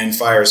 and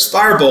fires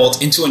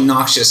Firebolt into a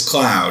noxious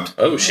cloud.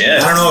 Oh, shit.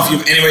 I don't know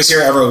if anybody's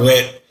here ever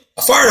lit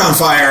a fart on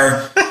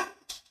fire.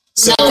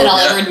 Not that I'll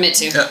ever admit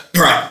to.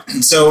 Right.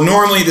 So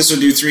normally this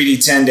would do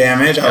 3d10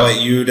 damage. I'll let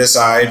you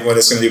decide what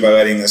it's going to do by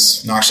lighting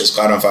this noxious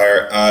cloud on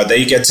fire.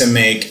 They get to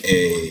make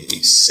a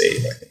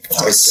save, I think.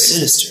 That was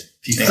sinister.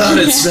 You thought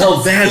it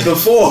smelled bad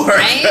before.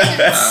 Right?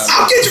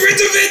 I'll get rid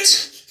of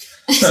it!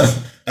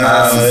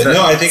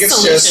 No, I think it's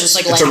Solutions,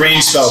 like it's a light ranged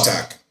match. spell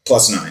attack.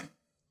 Plus 9.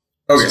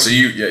 Okay, so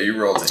you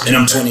rolled it. And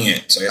I'm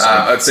 28, so I guess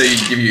I'd say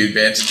give you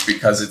advantage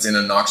because it's in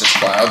a noxious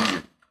cloud.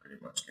 You're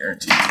pretty much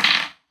guaranteed.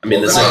 I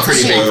mean, this is a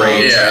pretty big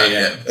range. Yeah, right?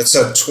 yeah. It's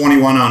a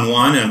 21 on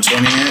one, and I'm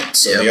 20 it.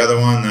 So Yep. the other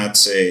one,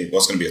 that's it's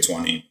going to be a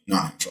 20,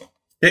 not natural.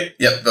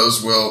 Yep,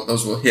 those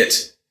will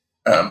hit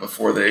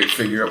before they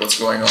figure out what's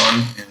going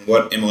on. And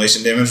what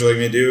immolation damage will you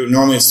me do?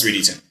 Normally it's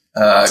 3d10.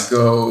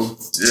 Go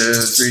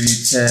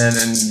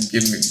 3d10 and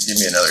give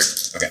me another.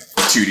 Okay.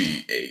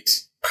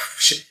 2d8.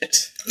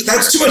 Shit.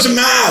 That's too much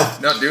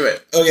math! No, do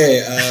it.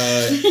 Okay,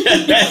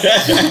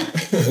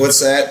 what's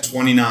that?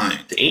 29.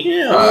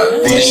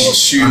 Damn.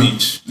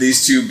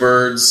 These two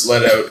birds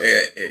let out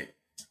a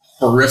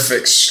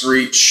horrific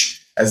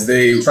screech as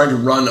they try to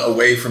run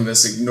away from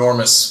this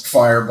enormous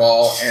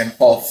fireball and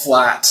fall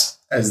flat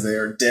as they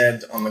are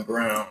dead on the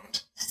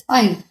ground.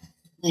 Fiery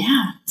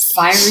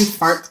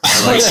fart.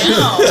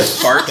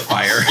 Fart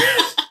fire.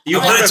 You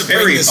I wanted want to a bring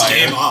fairy this fire.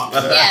 game up.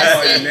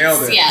 Yes, you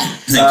nailed it. Yeah.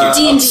 Thank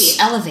you. D&D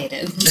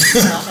elevated.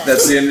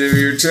 That's the end of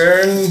your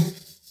turn.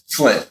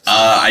 Flint.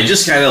 I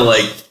just kind of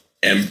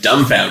am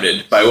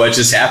dumbfounded by what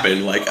just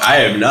happened. I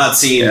have not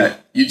seen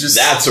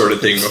that sort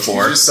of thing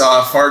before. You just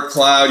saw a fart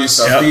cloud. You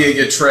saw Thea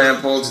get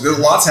trampled.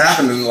 Lots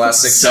happened in the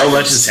last 6 seconds. So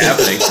much is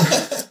happening.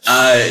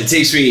 It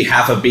takes me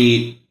half a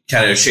beat,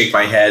 kind of shake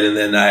my head, and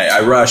then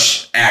I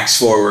rush axe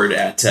forward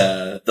at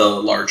the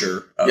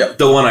larger,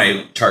 the one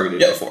I targeted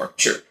before.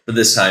 Sure. But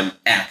this time,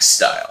 axe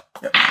style.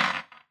 Yep.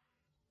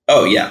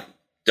 Oh, yeah.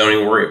 Don't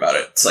even worry about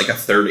it. It's like a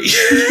 30.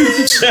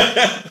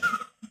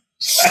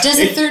 Does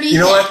a 30 You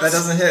know what? That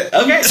doesn't hit. Okay.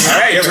 All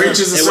right. It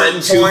reaches a certain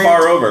went too point,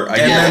 far over. I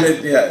get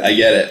it. I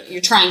get it.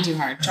 You're trying too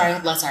hard. Try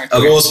less hard.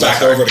 Okay. Rolls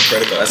back over to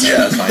critical. That's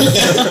fine.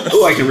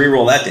 Oh, I can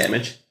re-roll that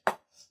damage.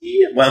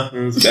 Yeah, well,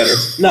 it was better.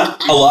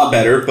 Not a lot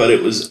better, but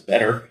it was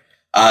better.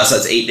 So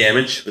that's 8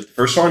 damage with the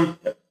first one.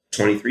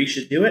 23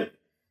 should do it.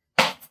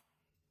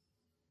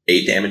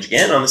 8 damage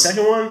again on the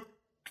second one.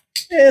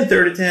 And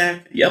third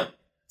attack. Yep.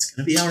 It's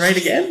going to be all right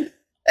again.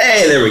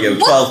 Hey, there we go.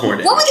 12 more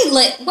damage. What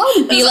would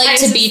it be like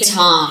to be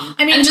Tom?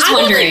 I mean, I'm just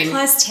wondering. Like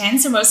plus 10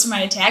 to most of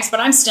my attacks,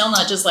 but I'm still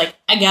not just like,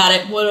 I got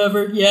it,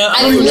 whatever, yeah.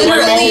 I'm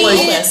literally like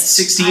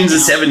 16s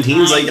and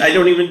 17s. Like, I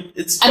don't even...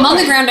 I'm on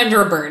the ground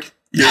under a bird at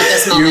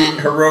this moment.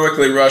 You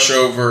heroically rush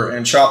over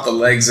and chop the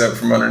legs up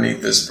from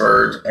underneath this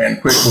bird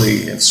and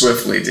quickly and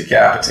swiftly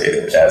decapitate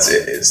it as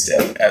it is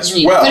dead as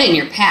you well. Put it in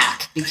your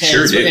pack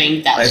because we're going to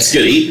eat that later. That's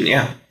good eating,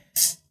 yeah.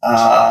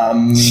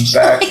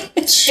 Back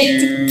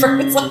to...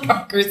 Bird's like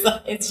Hawker's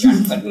eyes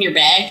trying to put it in your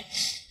bag.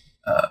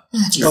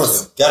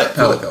 Pelico. Got it.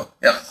 Pelico.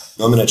 Yep.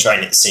 I'm going to try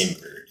and get the same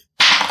bird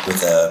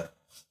with a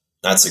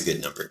not so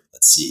good number.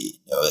 Let's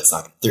see. No, that's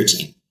not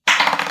 13.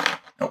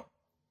 Nope.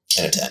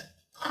 And a 10.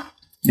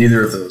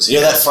 Neither of those. You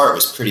know, that fart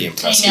was pretty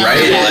impressive. I know.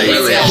 Right?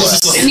 Yeah,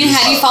 Like, I mean,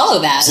 how do you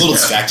follow that? It's a little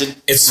distracted.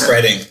 It's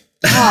spreading.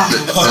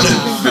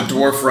 The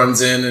dwarf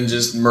runs in and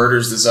just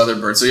murders this other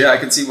bird. So yeah, I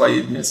can see why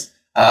you'd miss.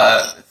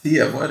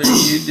 Thea, what are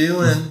you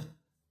doing?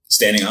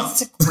 Standing up.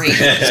 That's a great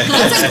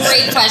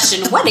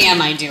question. What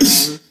am I doing?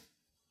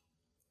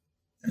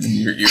 I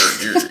mean,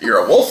 you're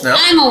a wolf now.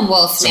 I'm a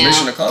wolf so now.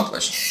 Mission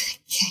accomplished.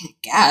 I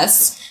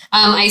guess.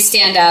 I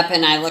stand up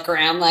and I look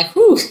around like,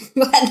 whew,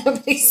 glad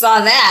nobody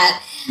saw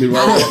that. We were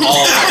all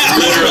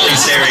literally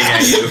staring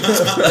at you.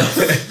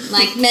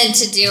 Like, meant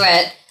to do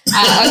it.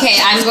 Okay,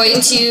 I'm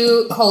going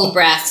to cold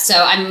breath. So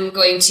I'm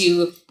going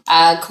to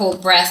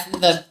cold breath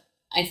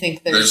I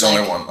think there's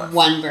only like one left.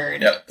 one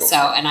bird. Yep, so,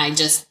 and I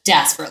just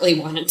desperately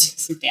want to do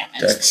some damage.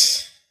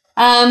 Dex.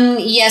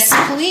 Yes,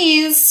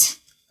 please.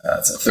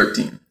 That's a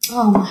 13.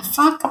 Oh,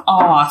 fuck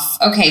off.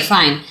 Okay,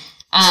 fine.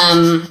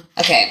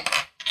 Okay.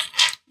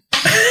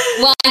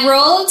 Well, I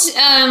rolled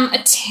a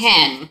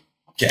 10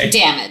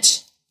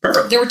 damage.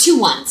 Perfect. There were 2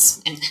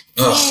 1s. And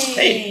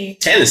hey,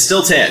 10 is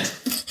still 10.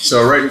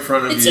 So right in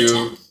front of It's a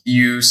you, 10.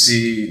 you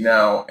see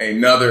now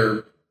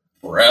another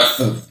breath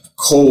of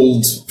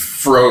cold,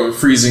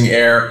 freezing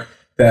air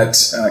that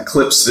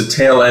clips the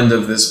tail end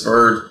of this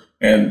bird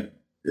and,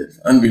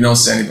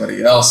 unbeknownst to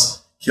anybody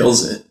else,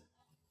 kills it.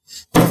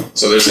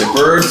 So there's a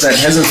bird that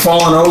hasn't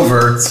fallen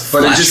over,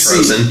 but it just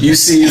you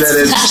see that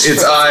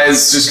its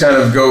eyes just kind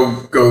of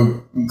go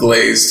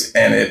glazed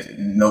and it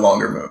no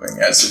longer moving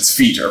as its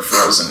feet are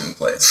frozen in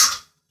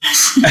place.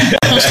 I'm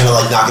just going to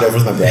like knock it over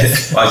with my bed.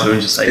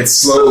 It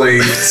slowly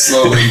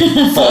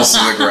falls to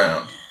the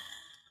ground.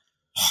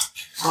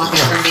 I'll walk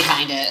from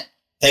behind it.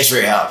 Thanks for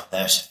your help.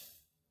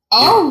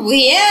 Oh,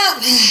 yeah.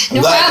 I'm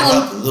No glad problem. I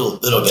helped a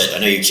little bit. I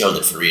know you killed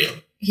it for real.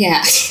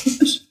 Yeah.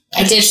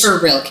 I did for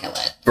real kill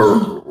it.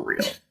 For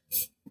real.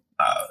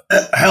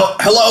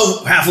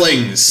 Hello,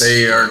 halflings.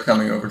 They are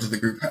coming over to the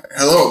group.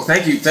 Hello,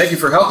 thank you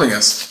for helping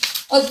us.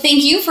 Oh,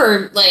 thank you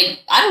for,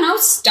 like, I don't know,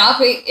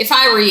 stopping. If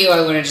I were you,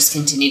 I would have just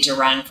continued to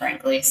run,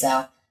 frankly,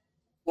 so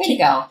way to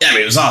go. Yeah, I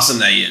mean, it was awesome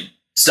that you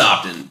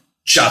stopped and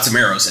shot some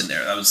arrows in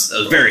there. That was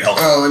very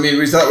helpful. Well, I mean,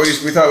 we thought we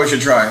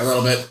should try a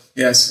little bit.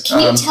 Yes.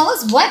 Can you tell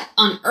us what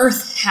on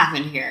earth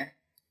happened here?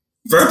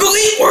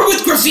 Verbally or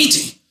with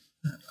graffiti?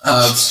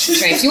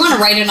 Right, if you want to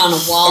write it on a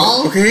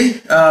wall. Okay.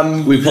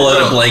 We pull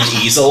out a blank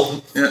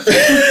easel. Yeah.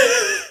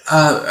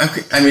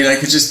 Okay. I mean, I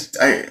could just.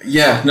 Our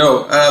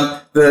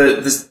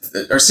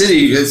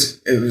city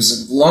it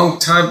was a long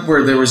time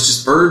where there was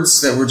just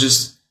birds that were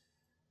just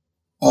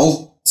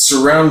all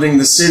surrounding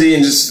the city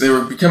and just they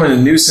were becoming a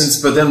nuisance.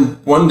 But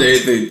then one day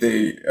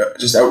they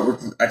just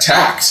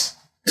attacked.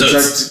 So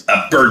it's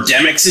a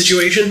birdemic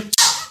situation.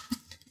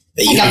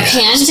 Like a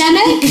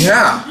pandemic?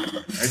 Yeah.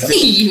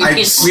 We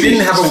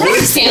didn't have a word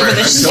for it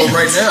until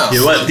right now. You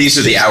know what? These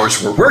are the hours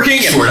we're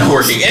working, and we're not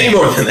working any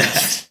more than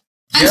that.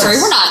 I'm sorry,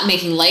 we're not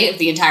making light of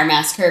the entire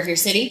massacre of your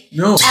city.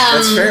 No,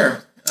 that's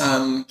fair.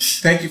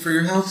 Thank you for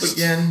your help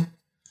again.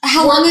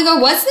 How long ago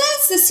was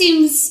this? This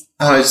seems...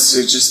 It's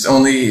just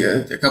only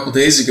a couple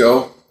days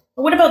ago.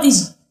 What about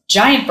these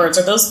giant birds?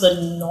 Are those the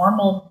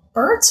normal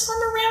birds from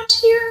around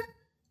here?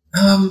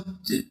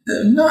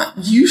 Not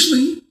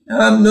usually.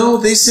 No,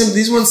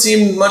 these ones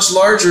seem much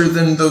larger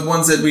than the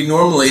ones that we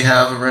normally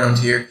have around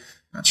here.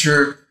 Not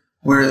sure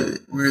where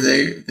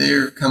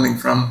they're coming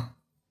from.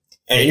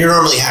 And you're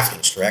normally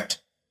halflings, correct?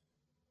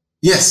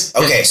 Yes.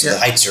 Okay, so the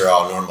heights are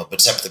all normal, but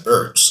except for the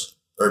birds.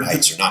 Bird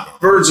heights are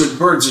not normal.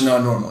 Birds are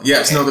not normal.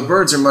 Yes, okay. No, the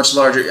birds are much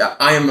larger.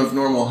 I am of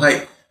normal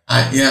height.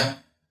 Yeah.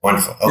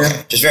 Wonderful.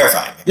 Okay, just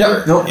verifying.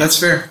 Yeah, no, that's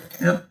fair.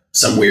 Okay. Yep.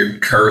 some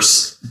weird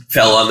curse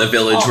fell on the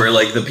village where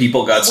like the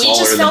people got We smaller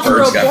just and fell the through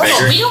a birds got portal.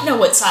 bigger? We don't know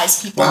what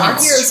size people are.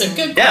 Here's a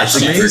good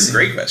question. It's a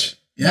great question.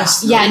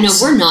 Yes. Yeah, no,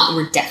 we're not.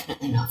 We're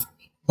definitely not.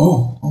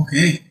 Oh,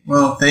 okay.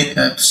 Well,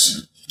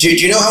 Do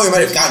you know how we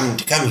might have gotten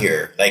to come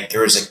here? Like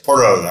there was a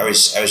portal. I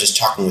was just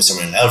talking with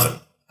someone in Elven,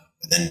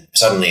 and then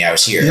suddenly I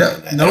was here. Yeah.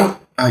 No,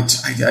 I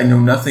know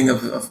nothing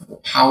of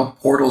how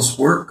portals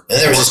work. And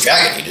there was this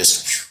dragon. He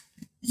just.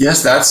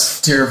 Yes,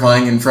 that's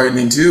terrifying and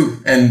frightening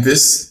too. And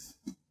this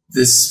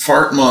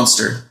fart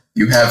monster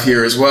you have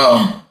here as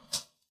well.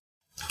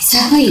 Is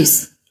that what you?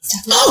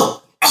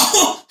 Oh,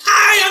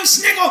 hi, I'm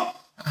Sniggle.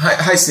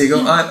 Hi, Sniggle.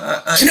 Can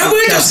I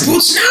wear those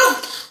boots now?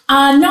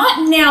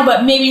 Not now,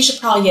 but maybe you should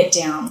probably get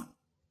down.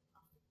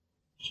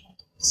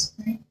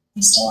 Right?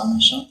 You still on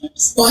the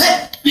shoulders?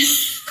 What?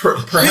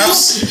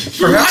 Perhaps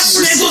You're not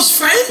Sniggle's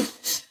friend?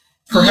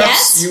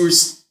 Perhaps you were.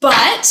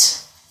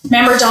 But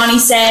remember, Donnie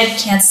said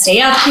can't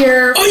stay up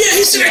here. Oh yeah,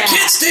 he said I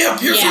can't stay up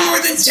here for more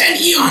than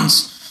 10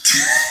 eons.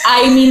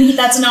 I mean,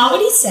 that's not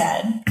what he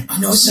said. I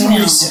know it's not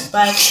what he said.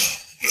 But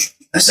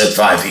I said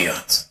 5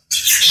 eons.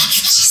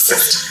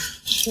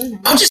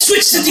 I'll just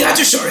switch to the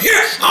other shore. Here,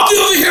 I'll be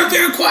over here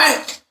very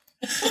quiet.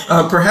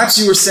 Perhaps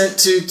you were sent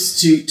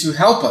to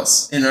help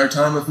us in our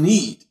time of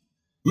need.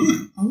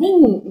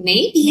 Oh,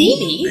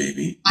 maybe.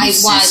 Maybe. I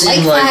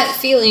like that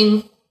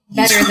feeling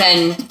better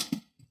than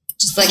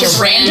just like Just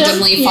a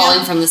randomly random?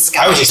 falling from the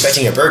sky. I was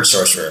expecting a bird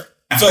sorcerer.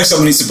 I feel like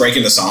someone needs to break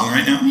into song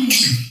right now. I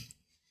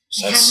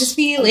have this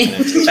feeling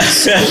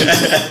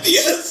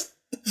Yes.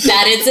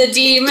 that it's a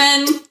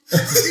demon.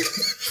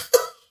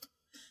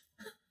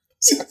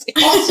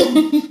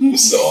 Awesome.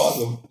 So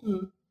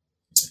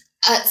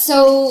awesome.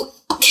 So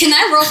can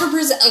I roll for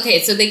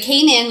Okay, so they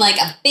came in like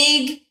a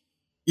big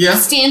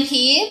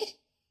stampede,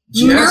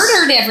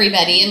 murdered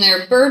everybody in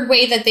their bird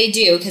way that they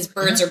do because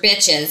birds are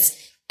bitches,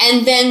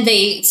 and then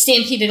they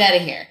stampeded out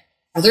of here.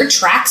 Are there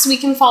tracks we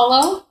can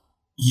follow?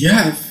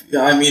 Yeah,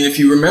 if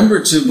you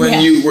remember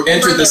when you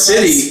entered the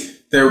city,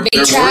 there were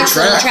tracks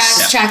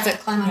that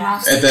climb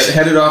off. That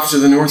headed off to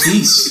the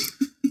northeast.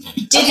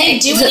 did they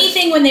do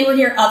anything when they were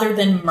here other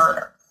than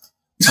murder?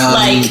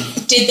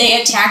 Did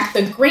they attack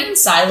the grain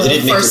silo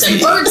for some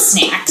bird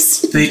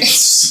snacks?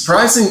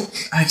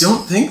 I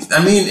don't think.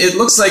 It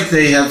looks like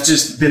they have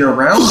just been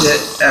around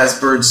it as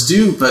birds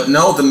do, but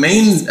no, the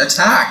main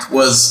attack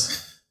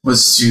was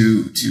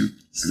to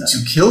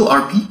kill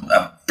our people.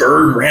 A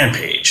bird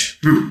rampage.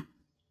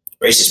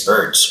 Racist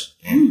birds.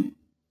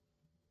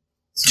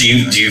 Do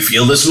you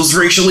feel this was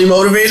racially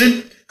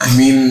motivated?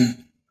 I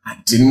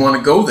didn't want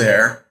to go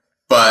there,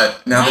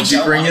 but now that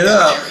you bring it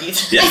up, I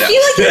feel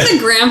like you're the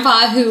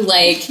grandpa who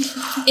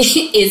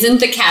isn't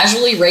the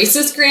casually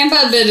racist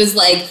grandpa, but is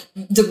like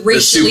the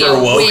racially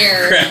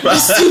aware,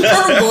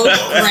 super woke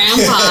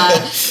grandpa.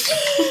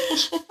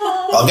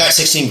 Well, I've got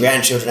 16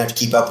 grandchildren. I have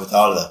to keep up with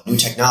all the new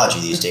technology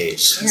these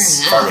days.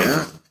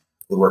 Farming,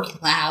 woodworking.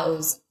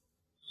 Plows.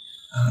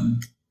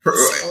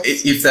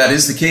 If that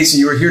is the case and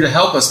you were here to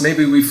help us,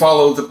 maybe we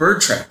follow the bird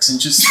tracks and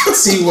just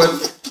see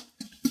what...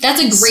 That's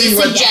a great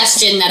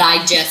suggestion that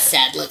I just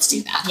said. Let's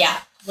do that. Yeah.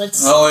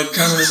 Let's. Well, it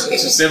kind of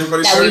just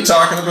everybody started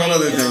talking about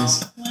other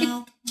things.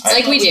 Well,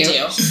 like we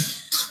do.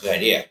 Good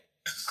idea.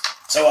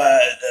 So,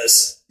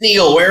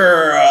 Neil,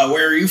 where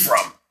are you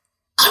from?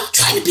 I'm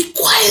trying to be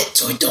quiet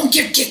so I don't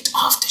get kicked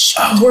off the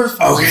show. We're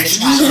following the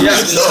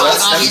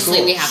track. Obviously,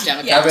 cool. we have to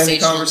have a Have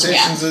conversation. any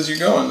conversations as you're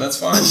going. That's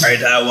fine. All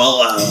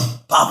right.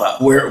 Papa,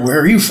 where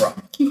are you from?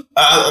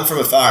 I'm from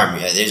a farm.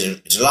 Yeah,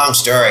 there's a long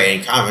story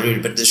and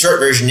convoluted, but the short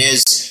version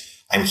is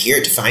I'm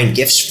here to find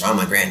gifts for all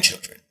my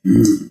grandchildren.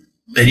 And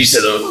you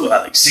said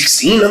like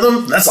 16 of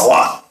them? That's a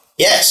lot.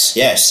 Yes,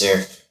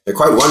 they're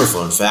quite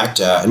wonderful. In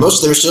fact, and most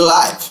of them are still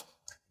alive,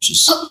 which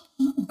is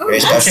very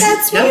special.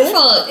 That's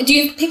wonderful. Do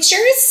you have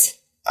pictures?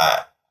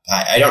 I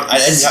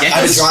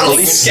haven't drawn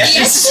any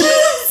sketches,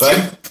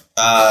 but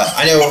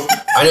I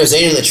know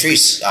Zane and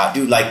Latrice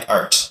do like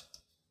art.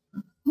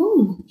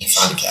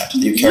 Found a cat.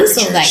 The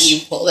easel that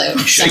you pulled out.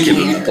 You should give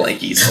him the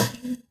blank easel.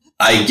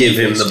 I give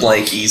him the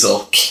blank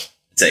easel.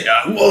 Say,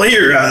 well,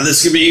 here,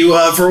 this could be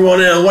for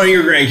one of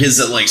your grandkids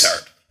that likes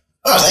art.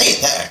 Oh,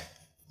 thank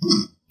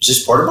you. Is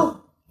this portable?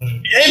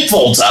 It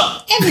folds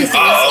up.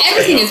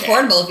 Everything is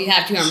portable if you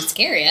have 2 arms to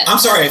carry it. I'm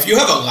sorry, if you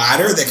have a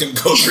ladder that can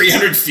go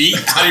 300 feet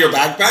out of your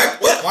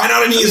backpack, why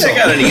not an easel? I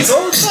got an easel.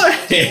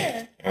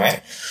 All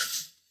right.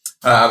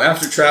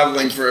 After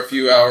traveling for a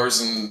few hours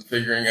and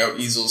figuring out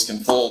easels can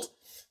fold,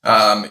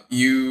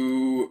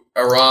 you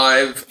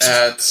arrive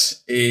at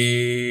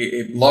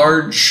a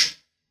large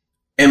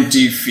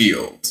empty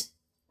field.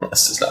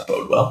 This does not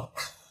bode well.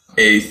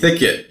 A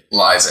thicket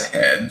lies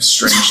ahead,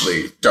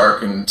 strangely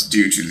darkened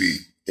due to the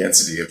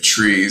density of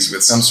trees,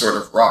 with some sort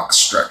of rock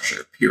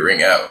structure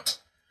peering out.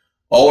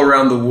 All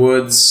around the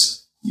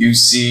woods, you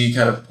see,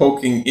 kind of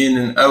poking in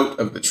and out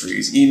of the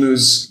trees,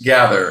 emus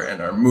gather and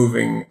are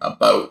moving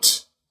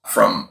about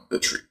from the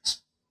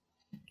trees.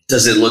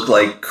 Does it look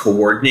like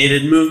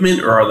coordinated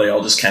movement, or are they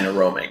all just kind of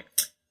roaming?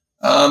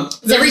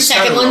 Is every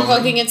second one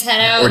poking its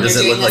head out? Or does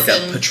it look like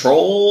a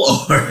patrol?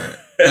 Or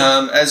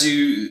As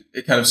you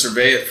kind of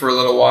survey it for a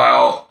little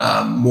while,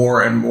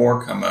 more and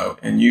more come out,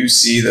 and you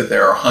see that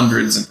there are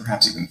hundreds and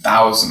perhaps even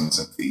thousands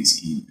of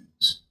these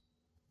emus.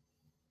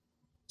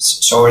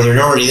 So are there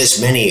already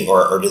this many,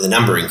 or did the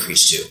number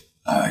increase too?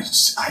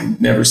 I've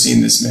never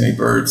seen this many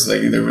birds.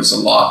 Like, there was a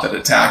lot that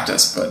attacked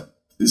us, but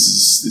this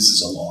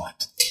is a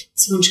lot.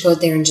 Someone should go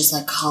out there and just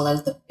call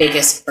out the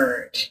biggest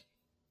bird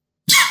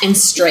and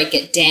strike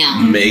it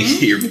down.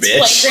 Make your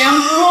bitch.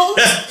 Playground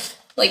rules.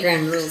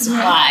 Playground rules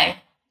apply.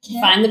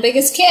 Find the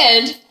biggest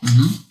kid,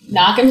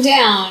 knock him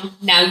down.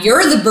 Now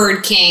you're the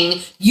bird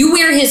king. You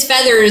wear his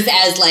feathers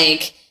as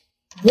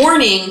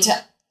warning to.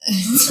 I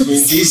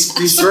mean,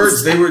 these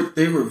birds, they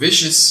were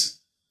vicious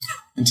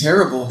and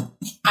terrible.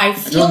 I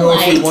don't know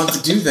if we want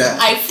to do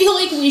that. I feel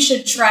like we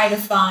should try to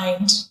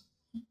find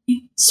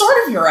sort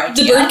of your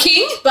idea. The bird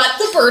king? But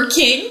the bird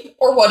king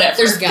or whatever.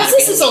 There's gotta be.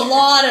 This is a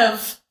lot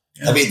of...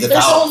 I mean, the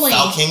Fowl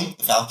King?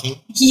 The Fowl King?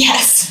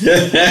 Yes.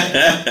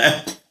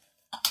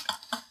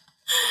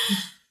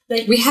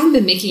 We haven't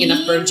been making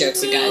enough bird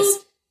jokes, you guys.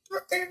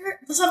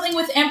 Something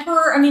with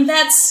emperor. I mean,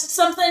 that's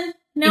something.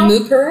 No.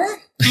 Emperor?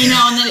 I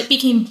know, and then it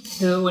became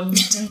poo and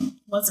didn't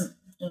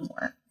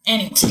work.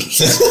 Anyway.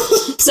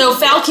 So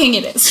Fowl King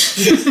it is.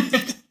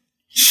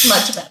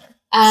 Much better.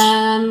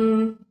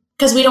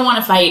 Because we don't want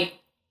to fight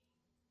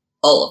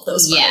all of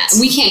those birds. Yeah,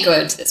 we can't go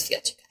out to this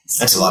field, you guys.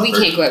 That's a lot of We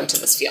bird. can't go out to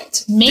this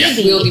field.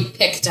 Maybe we'll be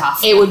picked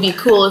off. It would be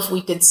cool if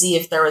we could see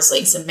if there was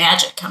some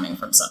magic coming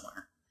from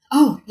somewhere.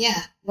 Oh,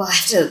 yeah. Well,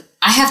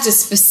 I have to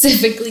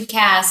specifically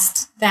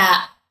cast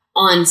that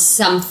on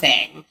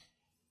something.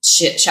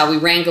 Shall we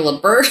wrangle a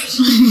bird?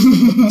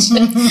 Just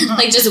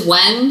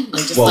one?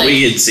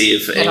 We could see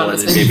if anyone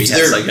maybe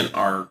has an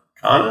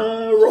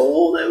Arcana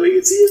roll that we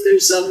can see if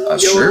there's some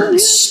sure. on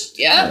here.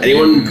 Yeah.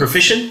 Anyone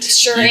proficient?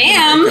 Sure You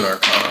am. can make an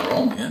Arcana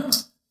roll, yeah.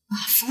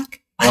 Oh, fuck.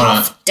 I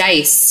have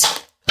dice.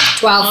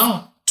 12.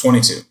 Oh.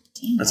 22.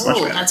 That's much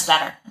better. That's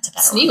better. That's a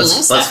better Sneak one.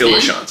 Let's go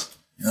with Sean's.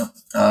 Yep.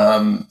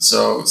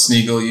 So,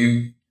 Sneagle,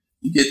 you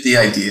get the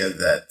idea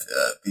that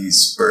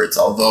these birds,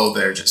 although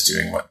they're just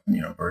doing what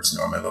birds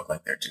normally look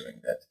like they're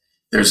doing, that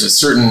there's a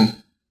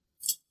certain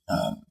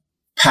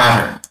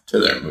pattern to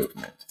their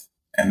movement,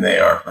 and they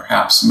are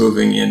perhaps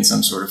moving in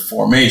some sort of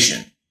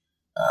formation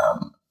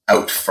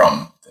out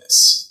from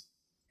this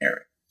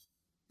area.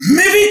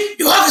 Maybe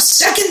you have a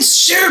second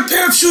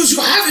pair of shoes you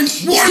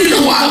haven't worn in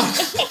a while.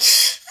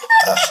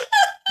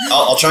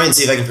 I'll try and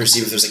see if I can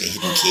perceive if there's a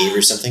hidden cave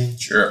or something.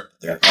 Sure.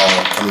 They're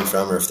all coming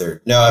from, or if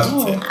they're... No,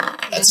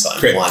 that's fine.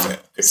 Crit. One.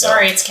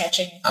 Sorry, it's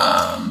catching you.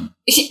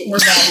 We're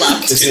bad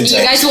luck. You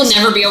guys will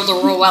never be able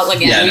to roll well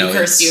again. Yeah, we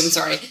cursed you. I'm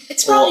sorry.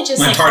 It's probably just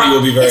my party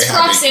will be very it's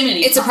happy. Proximity.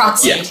 It's a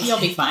proximity. You'll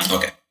be fine.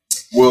 Okay.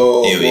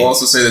 We'll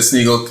also say that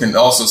Sneagle can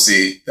also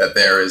see that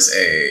there is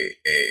a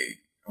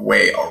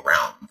way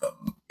around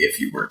them if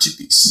you were to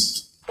be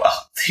sneaky.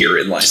 Well,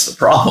 herein lies the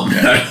problem.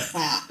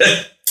 Wow.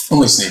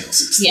 Only Sneagle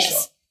sees this.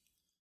 Yes.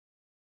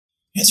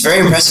 It's a very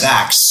impressive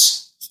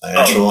axe.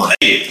 I want.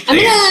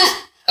 I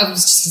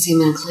was just going to say I'm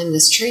going to climb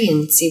this tree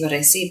and see what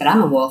I see, but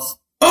I'm a wolf.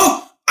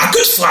 Oh, I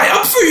could fly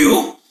up for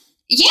you.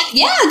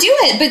 Yeah, do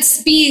it. But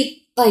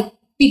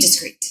be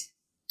discreet.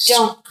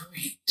 Don't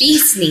be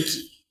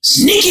sneaky.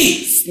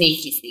 Sneaky.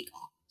 Sneaky.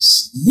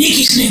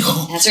 Sneaky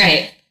Sneagle. That's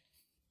right.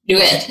 Do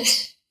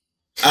it.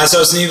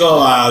 So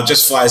Sneagle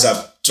just flies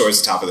up towards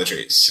the top of the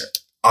trees,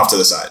 off to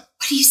the side.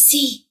 What do you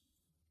see?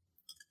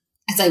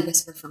 As I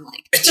whisper from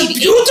It's a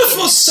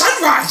beautiful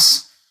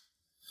sunrise.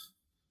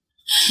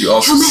 You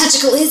also How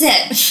magical is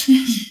it?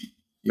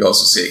 You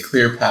also see a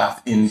clear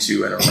path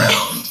into and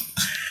around.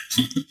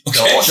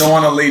 Don't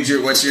want to lead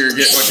you what you're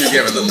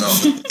giving them though.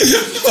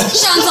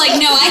 Sean's like,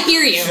 no, I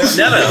hear you.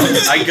 No,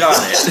 I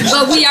got it.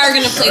 But we are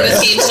going to play this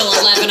game till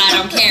 11. I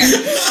don't care.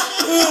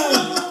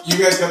 You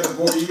guys got the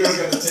board. You guys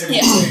got the table.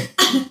 Yeah.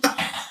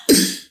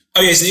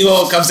 Okay,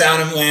 Sneagle comes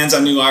down and lands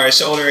on Nulara's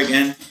shoulder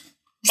again.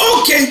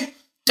 Okay.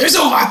 There's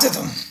a lot of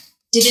them.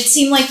 Did it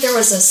seem like there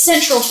was a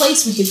central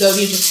place we could go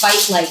to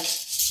fight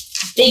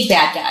big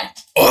bad guy?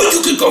 Or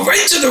you could go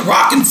right to the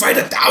rock and fight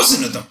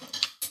 1,000 of them.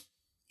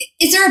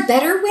 Is there a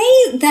better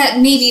way that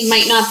maybe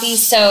might not be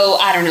so,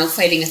 I don't know,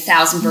 fighting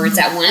 1,000 birds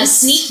at A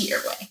once?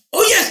 sneakier way.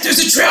 Oh yes, there's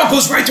a trail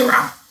goes right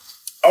around.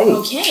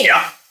 Oh, Okay.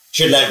 yeah.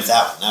 Should have led with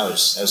that one. That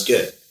was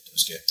good. That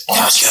was good.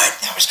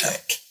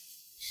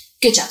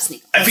 Good job,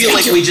 Sneak. I feel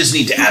like we just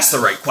need to ask the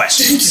right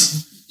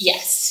questions,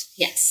 Yes.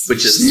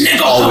 which is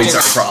always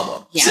our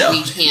problem. Yeah, So.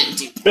 we can't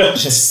do that.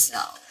 So,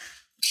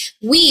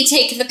 we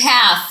take the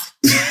path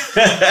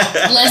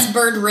less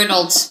bird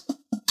riddled.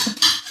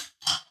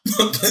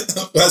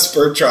 Less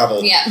bird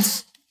traveled. Yeah.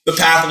 The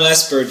path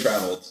less bird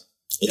traveled.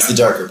 It's the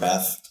darker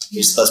path.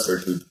 There's less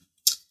bird poop.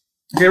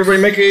 Okay,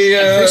 everybody make appreciate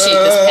this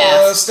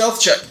path.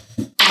 stealth check.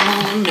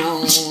 Oh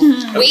no.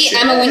 Wait,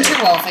 I'm a winter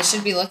wolf. I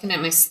should be looking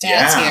at my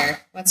stats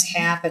here. What's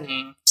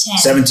happening? 10.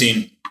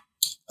 17.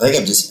 I think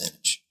I'm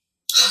disadvantaged.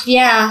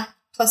 Yeah.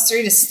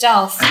 +3 to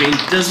stealth. I mean,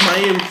 does my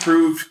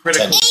improved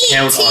critical 10.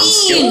 count on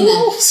skill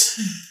rolls?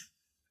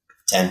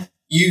 10.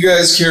 you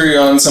guys carry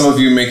on, some of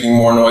you making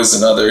more noise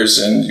than others,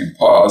 and you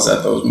pause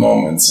at those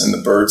moments, and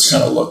the birds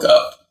kind of look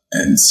up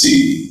and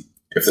see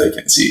if they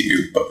can see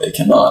you, but they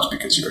cannot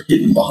because you're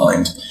hidden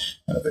behind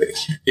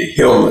a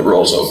hill that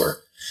rolls over.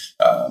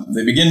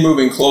 They begin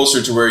moving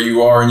closer to where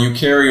you are, and you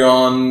carry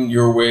on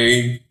your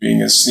way,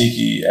 being as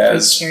sneaky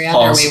as Carry on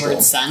possible. our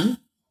wayward son.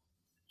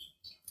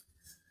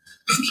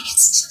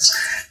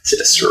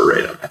 Just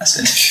right up past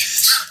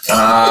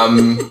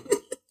it.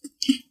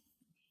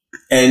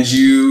 And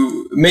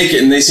you make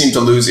it, and they seem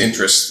to lose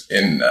interest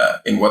in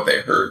what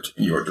they heard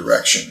in your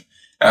direction.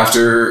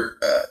 After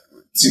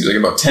it seems like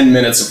about 10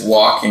 minutes of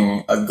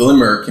walking, a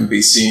glimmer can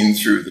be seen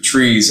through the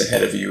trees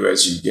ahead of you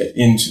as you get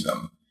into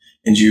them.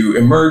 And you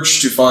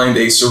emerge to find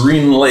a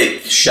serene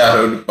lake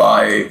shadowed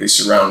by the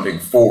surrounding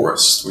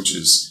forest, which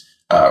is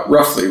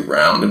roughly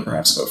round and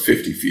perhaps about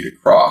 50 feet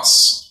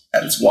across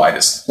at its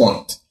widest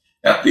point.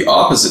 At the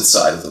opposite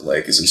side of the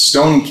lake is a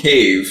stone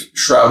cave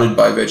shrouded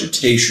by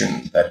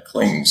vegetation that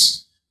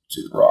clings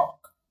to the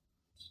rock.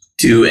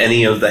 Do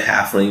any of the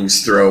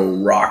halflings throw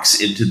rocks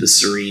into the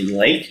serene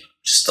lake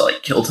just to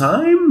kill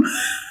time?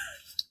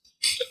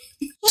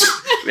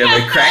 We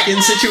have a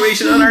Kraken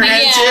situation on our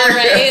hands here.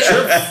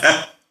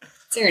 Right.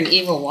 Is there an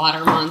evil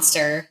water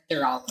monster?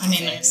 They're all.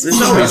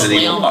 There's always an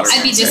evil water monster.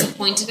 I'd be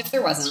disappointed if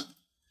there wasn't.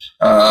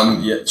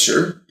 Yeah,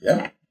 sure.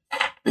 Yeah,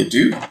 they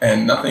do,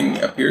 and nothing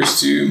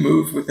appears to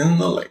move within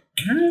the lake.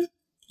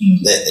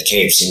 The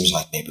cave seems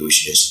like maybe we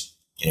should just,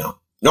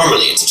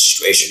 normally in such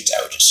situations,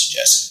 I would just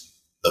suggest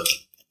looking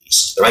at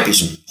least. There might be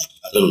some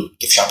a little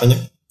gift shop in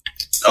there.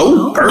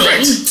 Oh,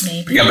 perfect.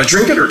 Maybe. We got a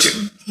trinket or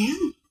two. Yeah.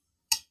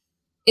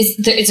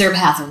 Is there a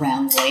path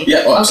around the lake?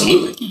 Yeah,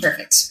 absolutely. Okay,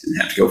 perfect. Didn't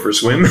have to go for a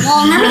swim.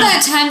 Well, remember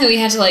that time that we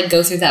had to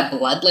go through that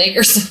blood lake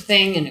or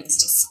something, and it was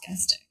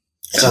disgusting.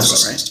 That sounds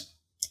about right.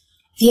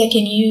 Thea,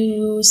 can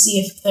you see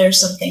if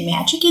there's something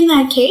magic in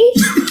that cave?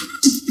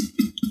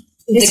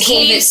 The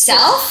cave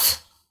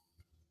itself?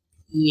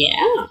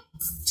 Yeah.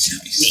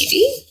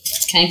 Maybe.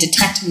 Can I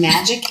detect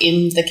magic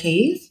in the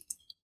cave?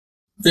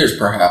 There's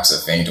perhaps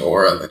a faint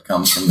aura that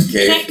comes from the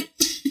cave.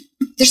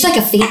 There's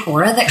a faint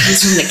aura that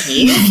comes from the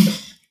cave?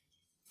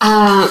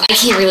 I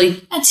can't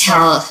really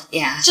tell.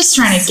 Yeah. Just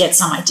trying to get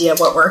some idea of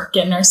what we're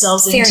getting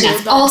ourselves Fair into.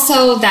 enough. But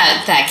Also,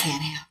 that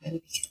can't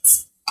happen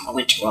because I'm a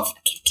winter wolf.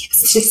 I can't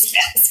cast these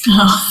spells.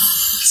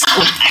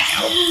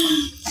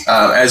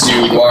 As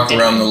you walk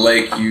around the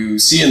lake, you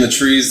see in the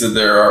trees that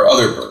there are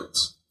other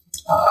birds,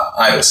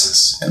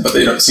 ibises, but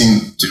they don't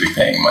seem to be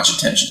paying much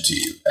attention to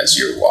you as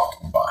you're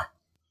walking by.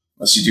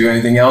 Unless you do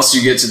anything else,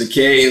 you get to the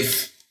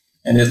cave,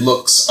 and it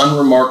looks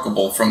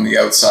unremarkable from the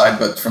outside,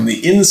 but from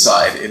the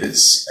inside, it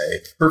is a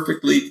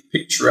perfectly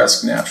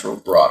picturesque natural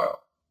grotto,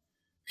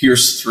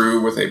 pierced through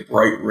with a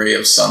bright ray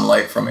of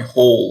sunlight from a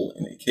hole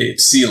in a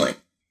cave ceiling.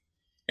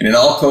 In an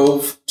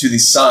alcove to the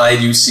side,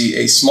 you see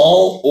a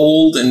small,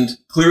 old, and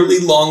clearly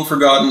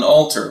long-forgotten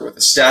altar with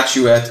a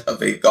statuette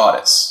of a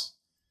goddess.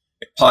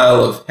 A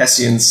pile of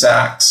Hessian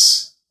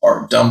sacks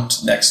are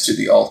dumped next to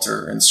the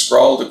altar, and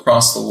scrawled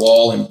across the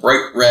wall in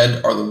bright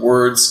red are the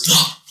words,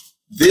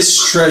 "This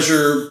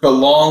treasure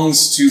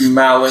belongs to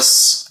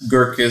Malice,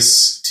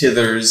 Gurkis,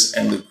 Tithers,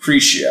 and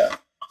Lucretia.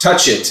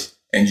 Touch it,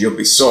 and you'll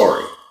be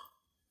sorry."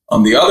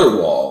 On the other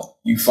wall,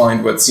 you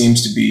find what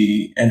seems to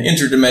be an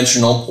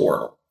interdimensional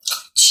portal.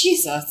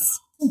 Jesus.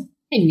 I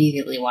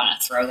immediately want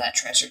to throw that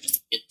treasure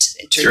just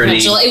into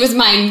interdimensional. It was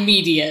my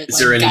immediate. Is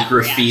there any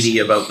graffiti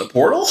about the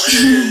portal?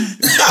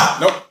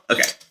 Nope.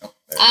 Okay.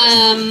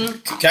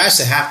 Can I ask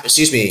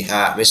excuse me,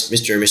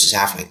 Mr. and Mrs.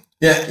 Halfling?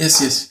 Yeah,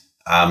 yes.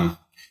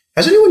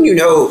 Has anyone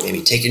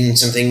maybe taken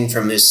something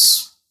from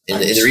this in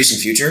the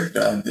recent future?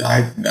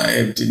 I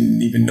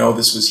didn't even know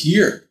this was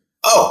here.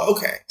 Oh,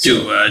 okay.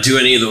 Do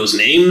any of those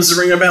names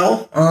ring a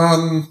bell?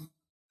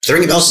 They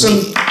ring a bell to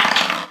me.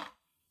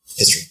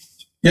 History.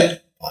 Yeah.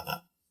 Why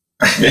not?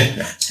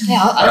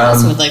 Yeah, I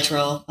also would like to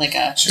roll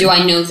do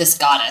I know this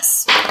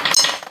goddess?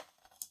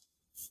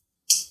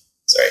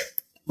 Sorry.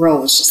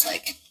 Roll was just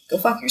go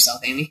fuck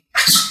yourself, Amy.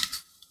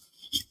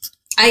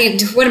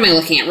 What am I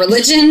looking at?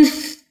 Religion?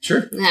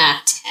 Sure. 10.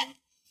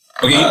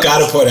 Okay, you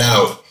gotta put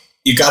out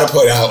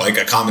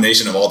a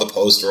combination of all the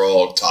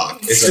post-roll talk.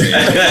 It's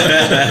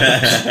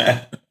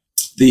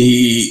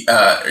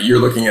You're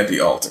looking at the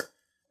altar.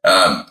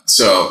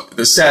 So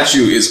the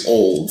statue is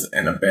old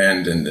and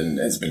abandoned and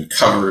has been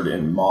covered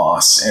in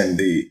moss, and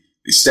the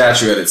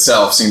statuette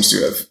itself seems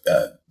to have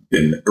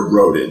been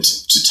eroded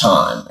to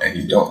time, and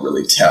you don't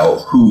really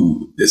tell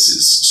who this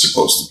is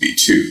supposed to be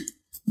to.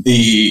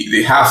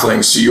 The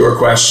halflings, to your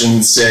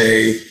question,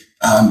 say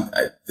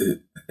the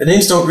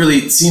names don't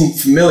really seem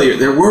familiar.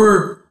 There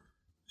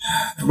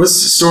was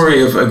a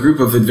story of a group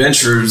of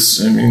adventurers,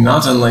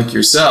 not unlike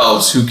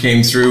yourselves, who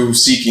came through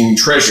seeking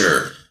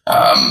treasure,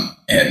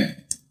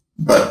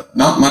 but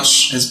not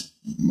much has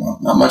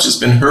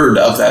been heard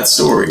of that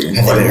story.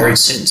 Have they been heard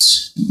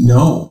since?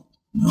 No.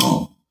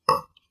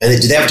 And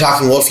did they have a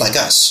talking wolf like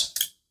us?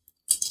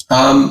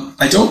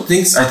 I don't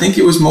think so. I think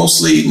it was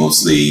mostly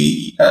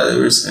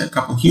there was a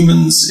couple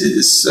humans,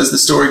 as the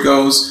story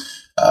goes.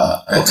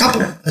 A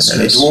couple.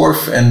 And a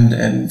dwarf and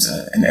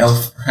an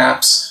elf,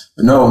 perhaps.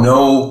 But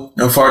no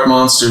fart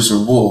monsters or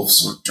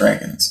wolves or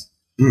dragons.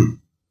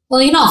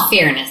 Well, in all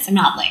fairness, I'm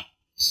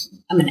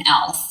an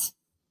elf.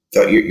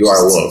 So you are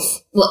a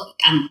wolf. Well,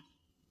 I'm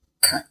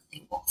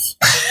currently a wolf.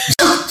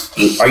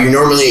 Are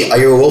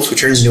you a wolf who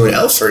turns into an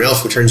elf, or an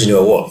elf who turns into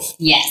a wolf?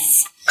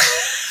 Yes.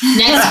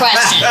 Next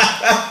question.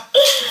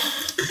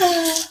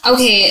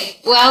 Okay,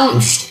 well,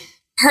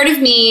 part of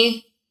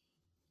me,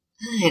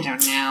 I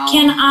don't know.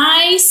 Can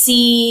I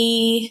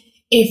see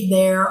if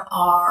there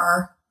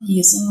are,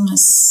 using my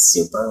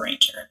super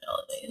ranger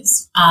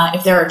abilities,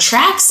 if there are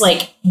tracks,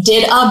 like,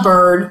 did a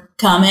bird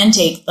come and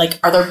take, like,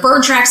 are there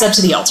bird tracks up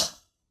to the altar?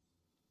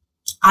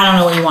 I don't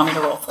know what you want me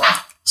to roll for.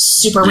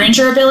 Super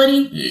ranger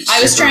ability?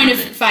 I was trying to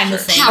find the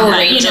thing. Power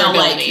ranger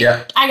ability.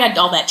 I got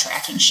all that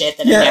tracking shit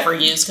that I never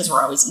use because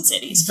we're always in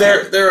cities.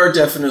 There are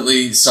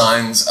definitely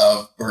signs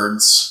of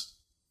birds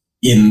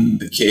in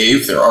the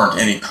cave. There aren't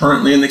any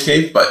currently in the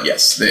cave, but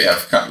yes, they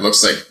have.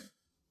 Looks like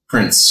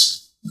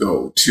prints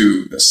go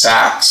to the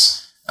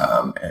sacks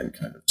and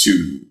kind of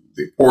to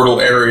the portal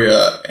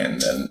area,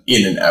 and then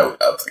in and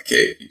out of the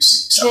cave. You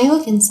see. Should I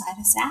look inside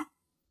a sack?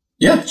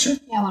 Yeah, sure.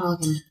 Yeah, I want to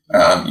look in.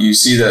 You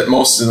see that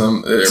most of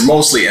them, they're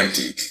mostly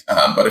empty,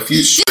 but a few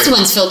this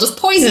one's filled with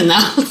poison,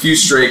 though. A few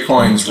stray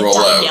coins roll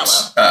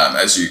out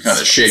as you kind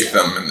of shake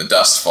them and the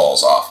dust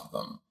falls off of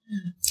them.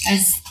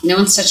 No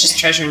one's touched this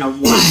treasure in a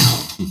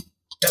while.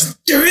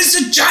 There is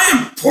a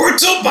giant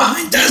portal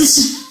behind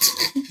us.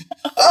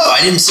 Oh,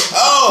 I didn't see.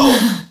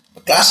 Oh,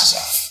 my glasses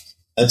off.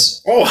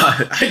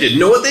 I didn't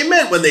know what they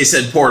meant when they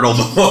said portal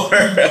before.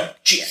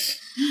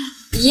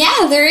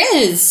 Yeah, there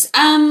is.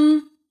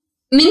 I'm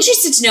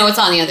interested to know what's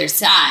on the other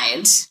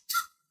side.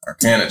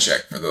 Arcana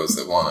check for those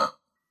that wanna.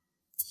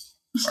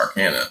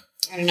 Arcana.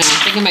 I don't know.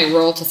 I think I might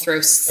roll to throw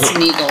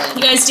Sneagle in.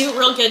 You guys do it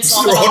real good,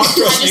 so Roll to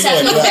throw I just have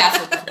to look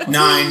back.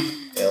 9.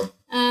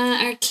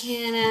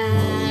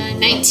 Arcana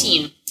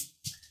 19.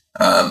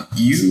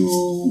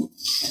 You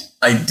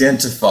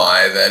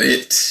identify that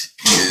it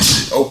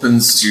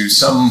opens to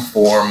some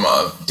form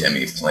of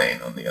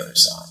demi-plane on the other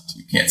side.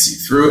 You can't see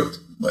through it,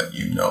 but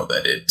you know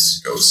that it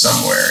goes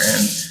somewhere.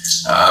 And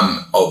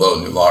although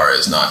Nulara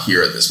is not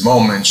here at this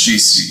moment,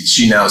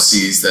 she now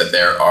sees that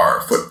there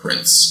are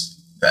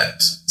footprints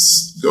that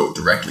go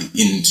directly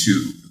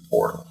into the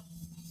portal.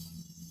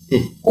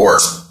 Or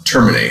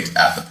terminate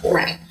at the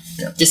portal. Right.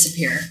 Yeah.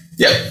 Disappear.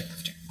 Yeah.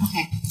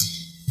 Okay.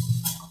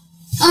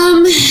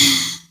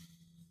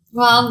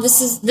 Well,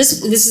 this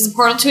is a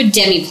portal to a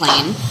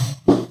demi-plane.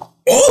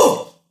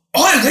 Oh,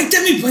 I like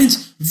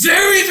demi-planes.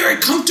 Very, very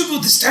comfortable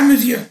this time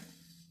of year.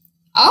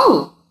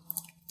 Oh.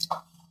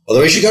 Well,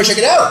 then we should go check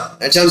it out.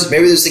 That sounds.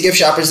 Maybe there's the gift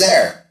shop is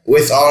there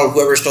with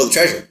whoever stole the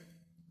treasure,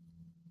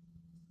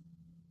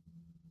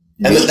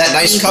 and that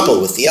nice couple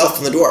with the elf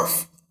and the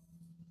dwarf.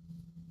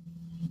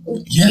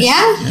 Yes.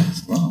 Yeah.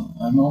 Yes. Well,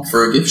 I'm all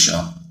for a gift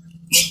shop.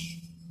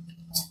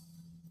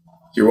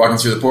 You're walking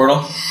through the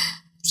portal?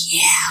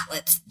 Yeah,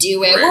 let's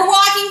do it. Great. We're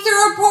walking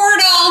through a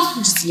portal.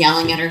 I'm just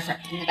yelling at her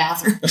in the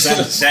bathroom.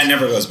 That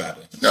never goes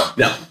badly. No.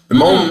 The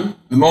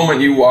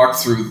moment you walk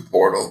through the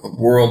portal, the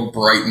world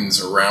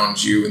brightens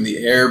around you, and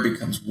the air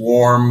becomes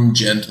warm,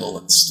 gentle,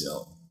 and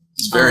still.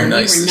 It's very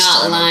nice. We're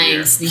not lying,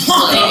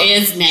 Sneakle.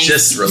 It is nice.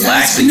 Just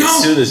relaxing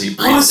as soon as you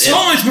breathe in. So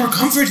much more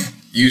comforting.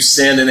 You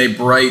stand in a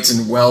bright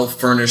and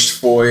well-furnished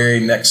foyer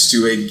next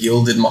to a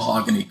gilded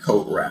mahogany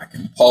coat rack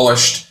and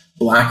polished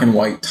black and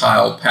white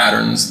tile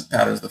patterns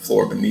the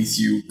floor beneath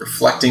you,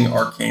 reflecting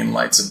arcane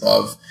lights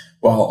above,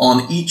 while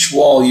on each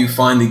wall you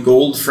find the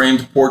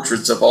gold-framed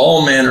portraits of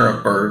all manner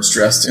of birds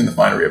dressed in the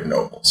finery of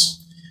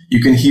nobles.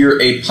 You can hear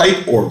a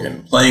pipe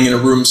organ playing in a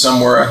room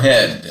somewhere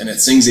ahead, and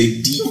it sings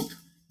a deep,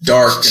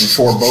 dark, and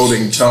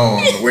foreboding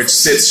tone, which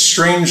sits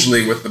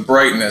strangely with the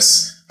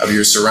brightness of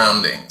your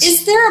surroundings.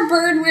 Is there a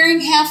bird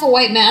wearing half a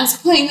white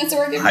mask playing this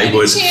organ? I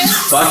would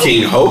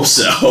fucking hope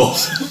so.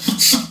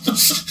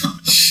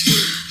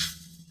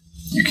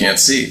 You can't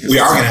see. We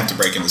are going to have to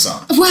break into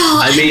song.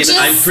 Well, I mean,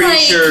 I'm pretty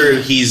sure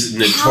he's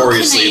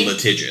notoriously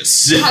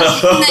litigious. How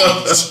can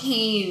I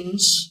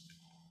change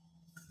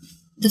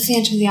the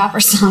Phantom of the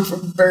Opera song for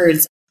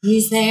birds?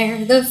 He's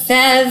there, the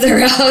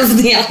feather of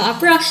the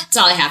opera. That's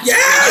all I have.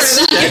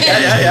 Yes!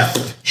 Yeah.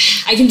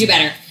 I can do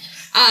better.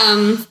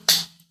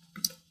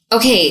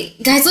 Okay,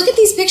 guys, look at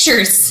these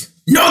pictures.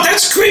 No,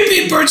 that's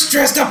creepy. Birds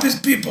dressed up as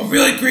people.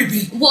 Really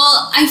creepy.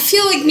 Well, I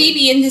feel like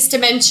maybe in this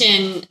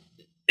dimension,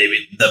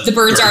 maybe the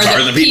birds are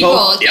the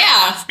people.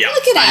 Yeah.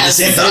 Look at us.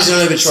 That is a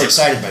little bit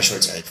short-sighted, my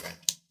short-sighted friend.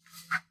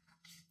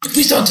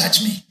 Please don't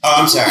touch me. Oh,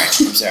 I'm sorry.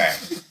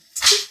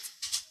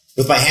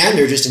 With my hand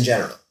or just in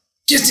general?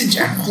 Just in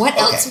general. What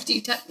else do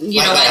you touch?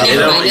 You know what?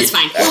 Never mind. It's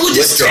fine. Well, with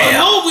this tail?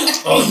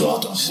 Oh, you all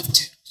don't have a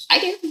tail. I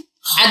do.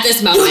 At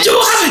this moment. You do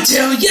have a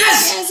tail,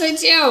 yes! Yes, I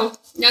do.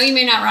 No, you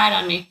may not ride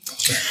on me.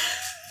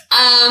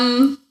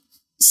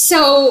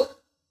 So,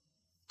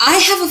 I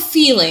have a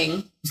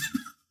feeling...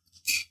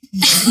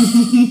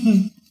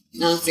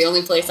 No, it's the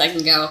only place I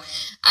can go.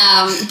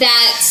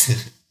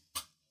 That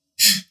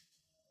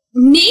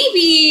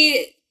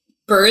maybe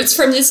birds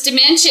from this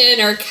dimension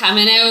are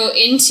coming out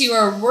into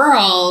our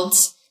world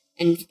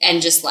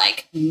and just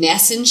like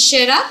messing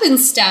shit up and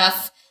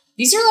stuff.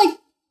 These are like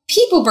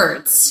people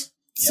birds.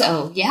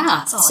 So,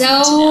 yeah.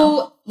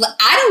 So,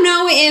 I don't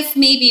know if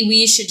maybe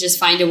we should just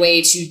find a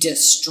way to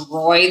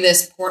destroy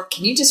this port.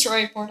 Can you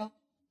destroy a portal?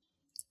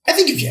 I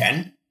think you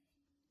can.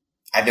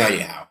 I have no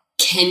idea how.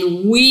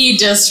 Can we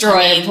destroy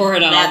a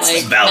portal? That's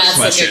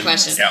a good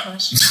question. Yeah.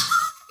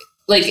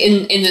 Like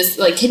in this,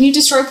 like, can you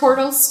destroy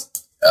portals?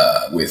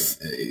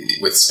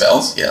 With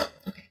spells, yeah.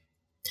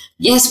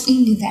 Yes,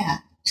 we knew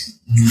that.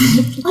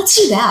 Let's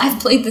do that.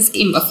 I've played this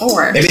game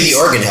before. Maybe the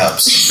organ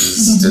helps.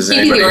 Does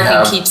Maybe anybody the organ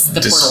have keeps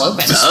the portal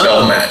open.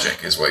 Dispel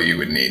magic is what you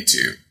would need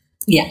to.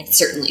 Yeah, I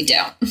certainly do.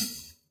 Do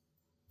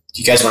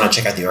you guys want to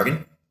check out the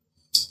organ?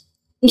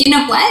 You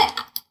know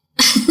what?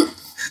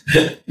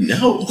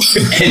 No.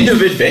 End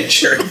of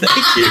adventure.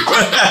 Thank you.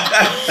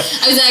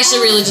 I was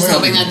actually really just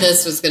hoping that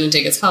this was going to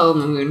take us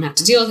home and we wouldn't have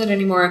to deal with it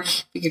anymore.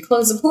 We could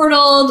close the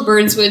portal, the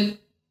birds would...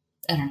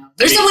 I don't know.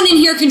 There's someone in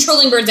here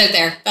controlling birds out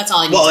there. That's all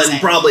I need to say. Well, and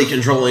probably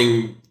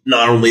controlling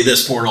not only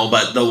this portal,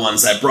 but the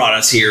ones that brought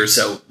us here,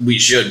 so we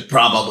should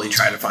probably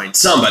try to find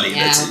somebody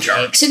that's in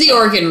charge. To the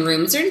organ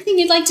room. Is there anything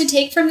you'd like to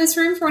take from this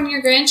room for one of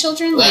your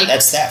grandchildren? Well,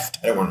 that's theft.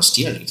 I don't want to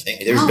steal anything.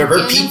 They're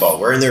bird people.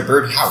 We're in their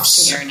bird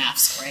house. Fair enough,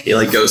 sorry.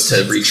 He goes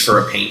to reach for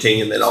a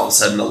painting, and then all of a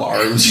sudden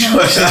alarms. No,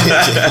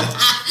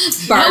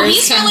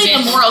 he's really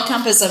the moral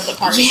compass of the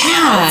party.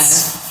 Yeah.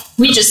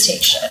 We just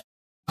take shit.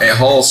 A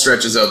hall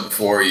stretches out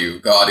before you,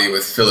 gaudy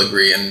with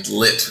filigree and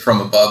lit from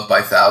above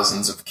by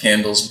thousands of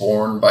candles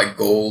borne by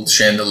gold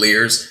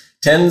chandeliers.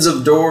 Tens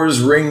of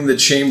doors ring the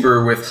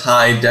chamber with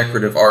high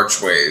decorative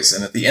archways,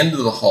 and at the end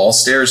of the hall,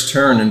 stairs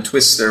turn and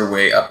twist their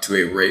way up to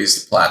a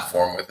raised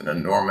platform with an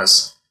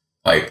enormous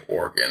pipe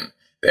organ.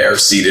 There,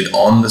 seated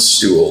on the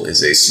stool,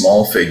 is a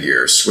small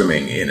figure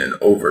swimming in an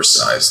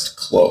oversized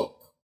cloak.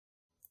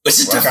 Was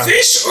it a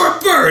fish or a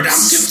bird? I'm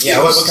confused.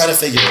 Yeah, what kind of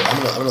figure?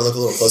 I'm gonna look a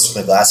little closer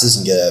with my glasses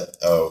and get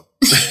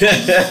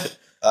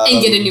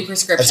and get a new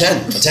prescription.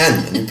 A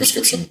 10, a new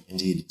prescription,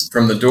 indeed.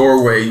 From the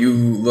doorway, you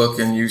look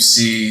and you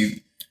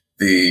see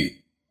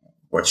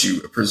what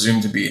you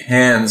presume to be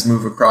hands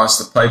move across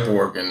the pipe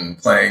organ,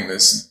 playing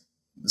this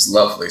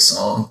lovely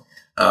song,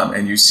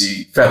 and you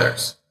see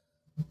feathers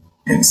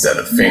instead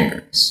of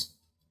fingers,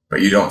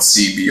 but you don't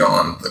see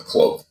beyond the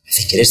cloak. I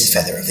think it is the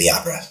feather of the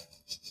opera.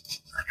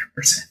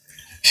 100%.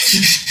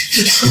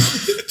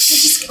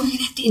 We're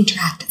gonna have to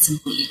interact at some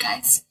point, you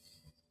guys.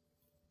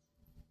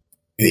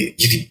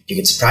 You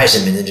could surprise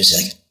him and then just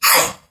like,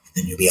 hi, and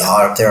then you'll be all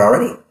up there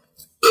already. And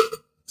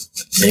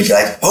then you'd be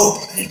like,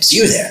 oh, I didn't see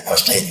you there. I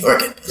was playing the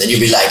organ. And then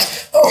you'd be like,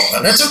 oh,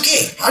 well, that's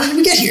okay. How did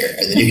we get here?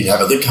 And then you can have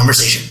a good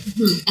conversation.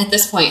 At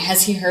this point,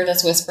 has he heard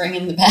us whispering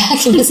in the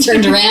back and has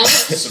turned around?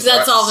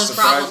 That's all his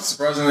problem.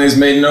 Surprisingly, he's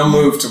made no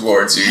move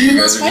towards you. You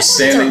guys are just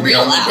standing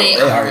beyond the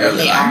door.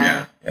 They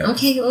are. Yeah.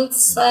 Okay,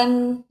 let's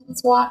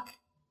walk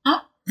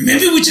up.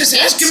 Maybe we just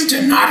ask him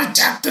to not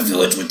attack the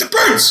village with the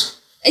birds.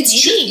 It's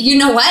true. You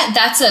know what?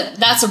 That's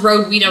a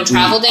road we don't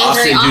travel down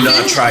very often. We often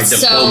do not try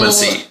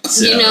diplomacy.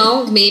 So, you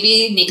know,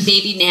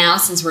 maybe now,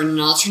 since we're in an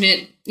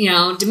alternate,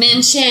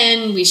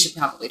 dimension, we should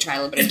probably try a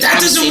little bit of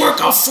diplomacy. If that doesn't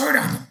work, I'll flirt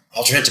on him.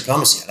 Alternate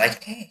diplomacy, I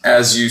like it.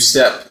 As you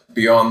step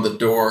beyond the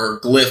door,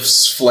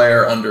 glyphs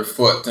flare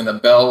underfoot, and a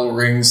bell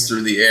rings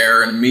through the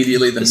air, and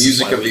immediately the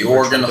music of the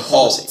organ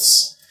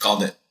halts.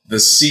 Called it. The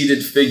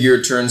seated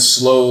figure turns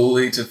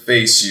slowly to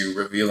face you,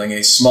 revealing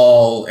a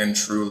small and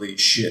truly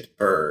shit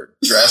bird,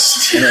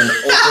 dressed in an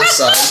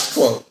oversized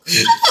cloak,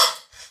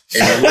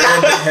 in a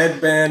red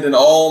headband and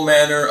all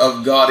manner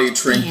of gaudy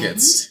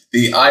trinkets.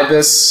 The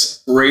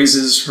ibis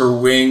raises her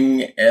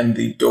wing, and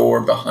the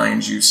door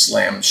behind you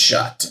slams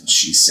shut, and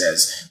she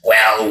says,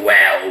 Well,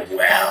 well,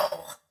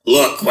 well.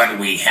 Look what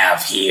we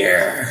have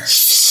here.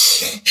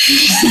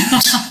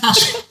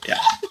 Yeah.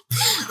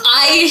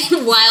 I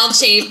wild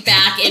shape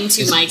back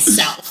into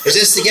myself. Is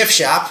this the gift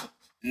shop?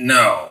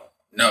 No,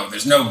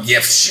 there's no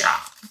gift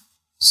shop.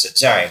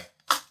 Sorry.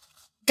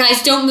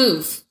 Guys, don't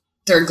move.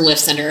 There are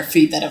glyphs under our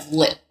feet that have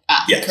lit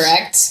up,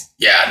 correct?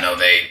 Yeah, no,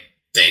 they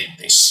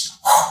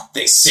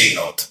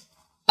signaled.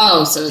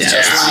 Oh, so it's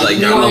just like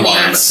not an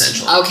alarm,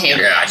 essentially. Okay.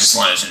 Yeah, I just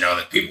wanted to know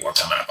that people were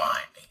coming up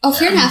behind me. Oh,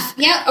 fair enough.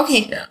 Yeah,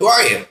 okay. Yeah. Who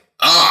are you?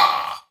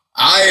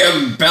 I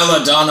am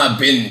Belladonna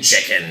Bin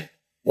Chicken.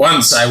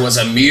 Once I was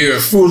a mere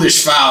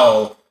foolish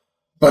fowl,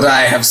 but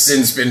I have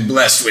since been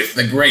blessed with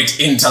the great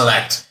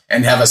intellect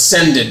and have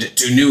ascended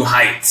to new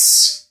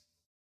heights.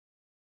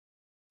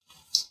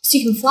 So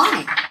you can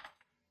fly.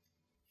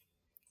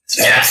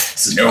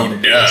 Yes, no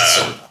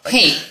duh.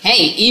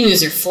 Hey,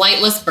 emus are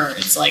flightless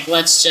birds. Like,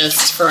 let's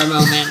just, for a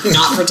moment,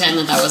 not pretend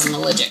that wasn't a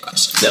legit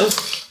question. No.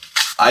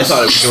 I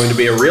thought it was going to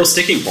be a real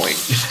sticking point.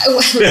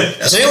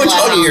 Has anyone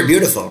told you you're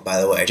beautiful,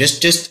 by the way?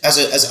 Just as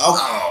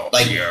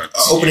You're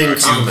opening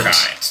compliment.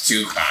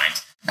 Too kind.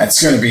 That's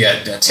going to be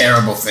a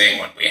terrible thing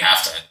when we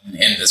have to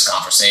end this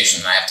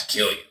conversation and I have to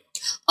kill you.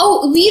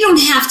 Oh, we don't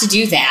have to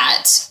do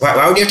that. Why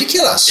would you have to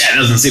kill us? Yeah, it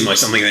doesn't seem like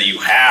something that you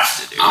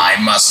have to do.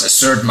 I must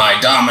assert my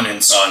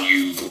dominance on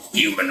you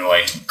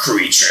humanoid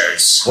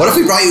creatures. What if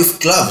we brought you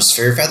gloves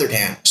for your feathered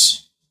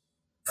hands?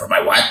 For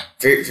my what?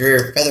 For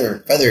your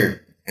feather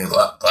hands.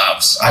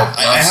 Gloves. I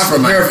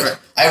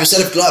have a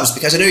set of gloves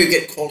because I know you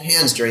get cold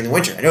hands during the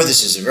winter. I know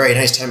this is a very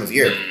nice time of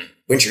year.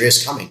 Winter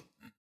is coming.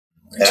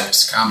 Winter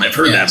is coming. I've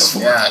heard that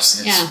before.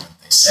 Yes, Yeah. what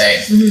they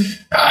say.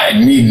 I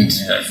needn't.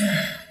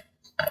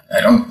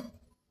 I don't.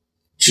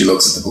 She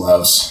looks at the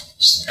gloves.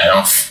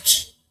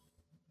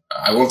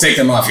 I will take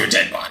them off your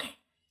dead body.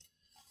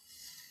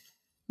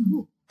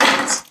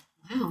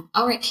 Wow.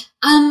 All right.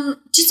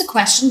 Just a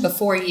question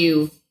before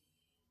you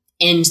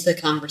end the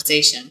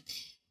conversation.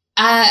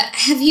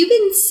 Have you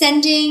been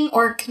sending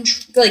or can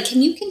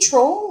you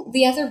control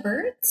the other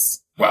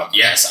birds? Well,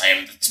 yes, I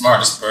am the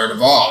smartest bird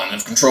of all and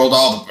have controlled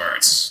all the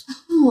birds.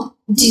 Oh,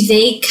 do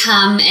they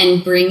come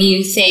and bring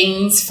you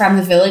things from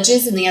the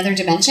villages in the other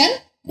dimension?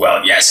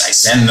 Well, yes, I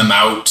send them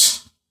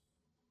out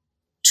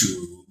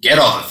to get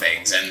all the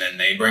things, and then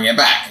they bring it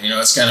back. You know,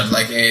 it's kind of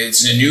like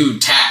it's a new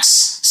tax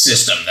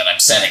system that I'm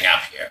setting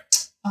up here.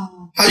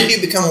 Oh. How did you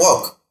become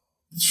woke?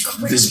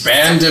 This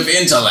band of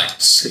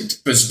intellect, it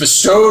was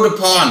bestowed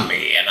upon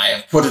me, and I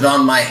have put it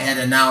on my head,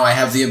 and now I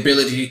have the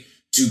ability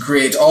to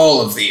create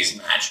all of these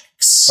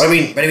magics. But I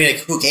mean, like,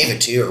 who gave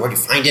it to you, or where did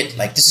you find it?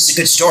 Like, this is a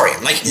good story.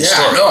 I'm liking the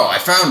story. No, I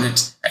found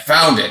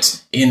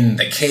it in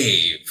the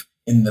cave,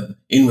 in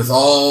with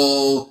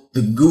all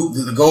the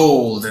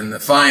gold and the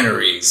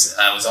fineries.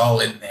 I was all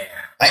in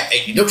there.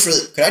 You looked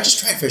really. Could I just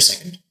try it for a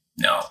second?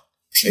 No.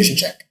 Persuasion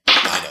check.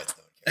 I know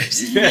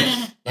it's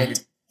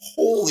not.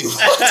 Holy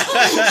what?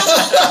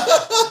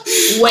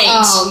 Wait.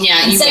 Oh,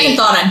 yeah, On you second wait.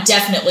 thought, I'm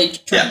definitely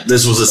trying. Yeah,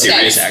 this was a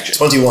serious action.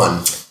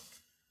 21.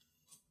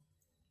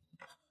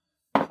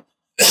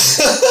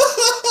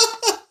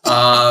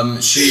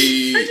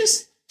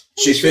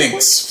 She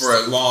thinks for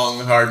a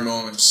long, hard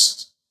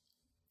moment.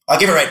 I'll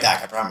give it right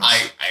back, I promise.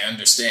 I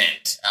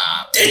understand.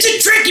 It's a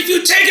trick. If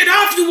you take it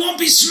off, you won't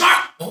be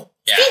smart. Oh,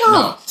 yeah,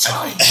 no.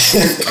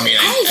 I mean,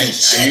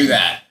 I knew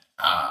that.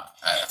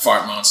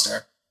 Fart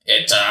monster.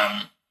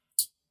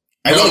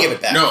 I will give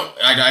it back. No,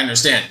 I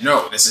understand.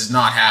 No, this is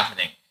not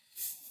happening.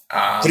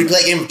 Could we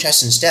play a game of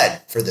chess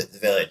instead for the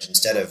village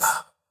instead of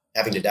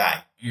having to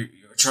die? You're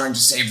trying to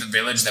save the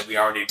village that we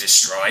already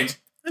destroyed?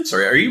 I'm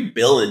sorry, are you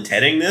Bill and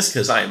Tedding this?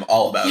 Because I am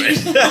all about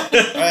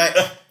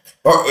it.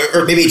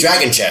 Or maybe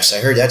dragon chess. I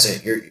heard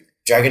that's your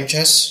dragon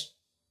chess.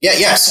 Yeah,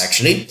 yes,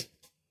 actually.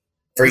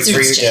 For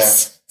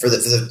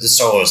the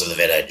souls of the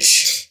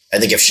village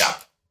and the gift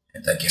shop.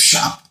 In the gift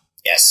shop?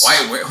 Yes.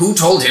 Who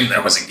told him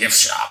there was a gift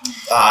shop?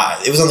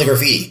 It was on the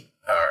graffiti.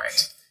 All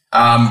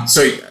right.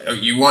 So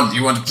you want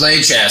to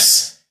play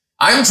chess?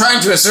 I'm trying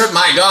to assert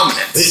my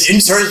dominance.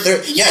 Yes.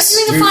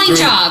 You're doing a fine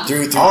job.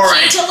 All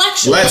right.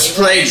 Intellectually. Let's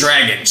play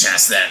dragon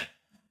chess then.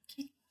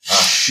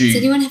 Does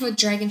anyone have a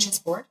dragon chess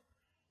board?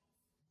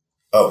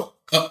 Oh.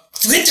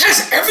 Flint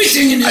has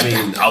everything in his I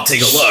mean, I'll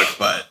take a look,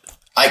 but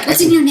I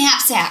What's in your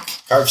knapsack?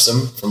 carve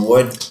some from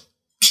wood.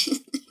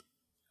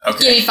 Okay.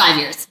 Give me 5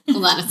 years.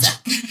 Hold on a sec.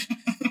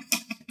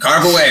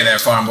 Carve away there,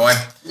 farm boy.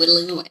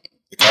 Whittling away.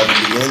 The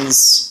carving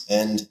begins,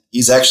 and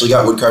he's actually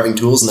got wood carving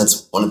tools, and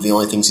that's one of the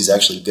only things he's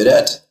actually good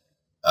at.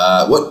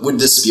 What would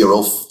this be a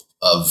roll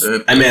of?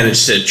 I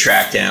managed to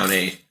track down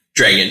a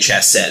dragon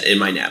chess set in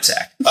my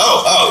knapsack.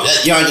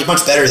 It's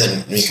much better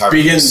than me carving.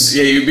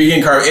 You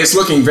begin carving. It's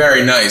looking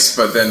very nice,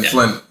 but then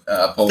Flint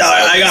pulls. No,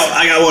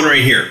 I got one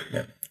right here.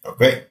 Yeah. Oh,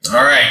 great.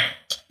 All right.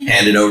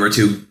 Hand it over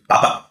to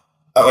Papa.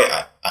 Oh, wait.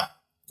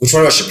 Which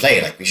one of us should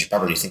play? Like, we should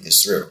probably think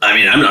this through. I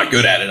mean, I'm not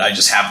good at it. I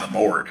just have the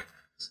board.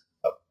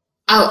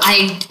 Oh,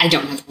 I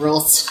don't have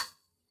rules.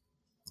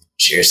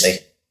 Seriously.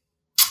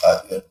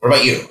 What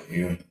about you? Are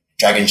you a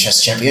dragon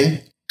chess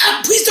champion?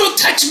 Please don't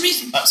touch me.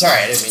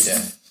 Sorry, I didn't mean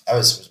to. I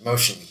was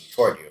motioning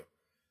toward you.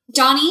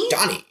 Donnie?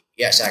 Donnie.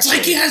 Yes, It's actually.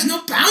 like he has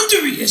no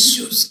boundary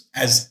issues.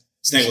 As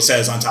Snaggle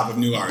says on top of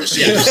new R's.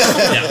 Yeah.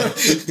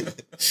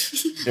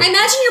 I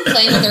imagine you're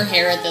playing with her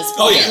hair at this point.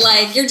 Oh, yeah.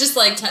 Like, you're just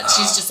like,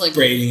 she's just like,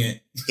 Braiding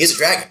it. He's a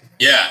dragon.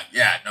 Yeah,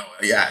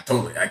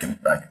 totally. I can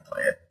play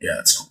it. Yeah,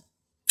 that's cool.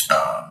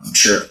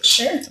 Sure.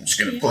 I'm just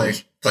gonna play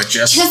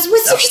chess. chess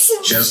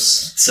wizards.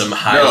 Just Some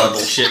high level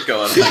shit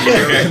going on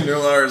here.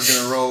 Nular is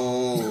going to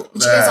roll Would you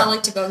guys all that.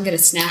 like to go and get a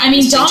snack? I mean,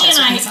 and play Donnie chess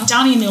and with myself?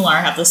 Donnie and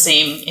Nular have the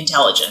same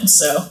intelligence,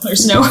 so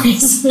there's no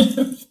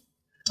reason.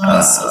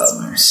 Donnie's so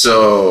smart.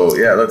 So,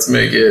 yeah, let's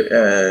make it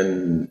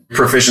an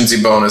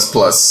proficiency bonus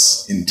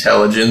plus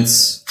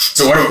intelligence.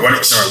 so. What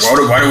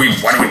are we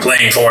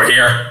playing for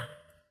here?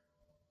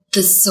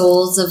 The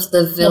souls of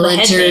the Well, the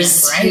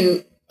villagers headband,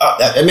 who.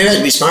 Maybe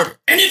that'd be smarter.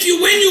 And if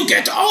you win, you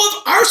get all of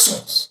our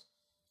souls.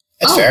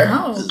 That's fair.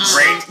 Oh,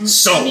 Great.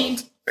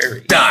 Sold.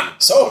 Done.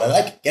 Sold. I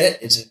like it. Get it?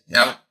 It's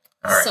Yep.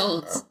 All right.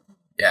 Souls.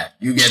 Yeah.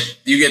 You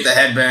get the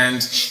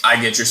headband. I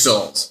get your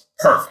souls.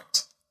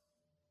 Perfect.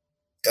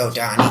 go,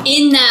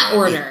 Donnie. In that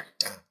order.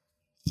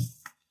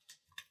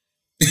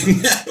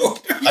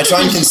 I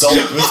try and consult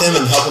with him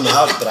and help him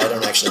out, but I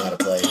don't actually know how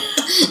to play.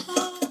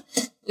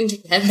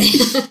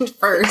 Headband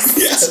first.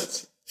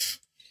 Yes.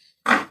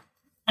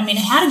 I mean,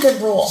 I had a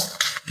good roll.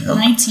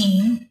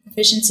 19.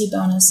 Efficiency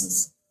bonus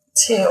is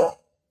 2.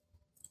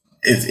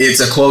 It's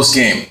a close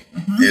game,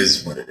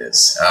 is what it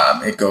is.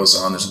 It goes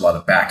on. There's a lot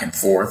of back and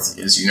forth,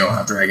 as you know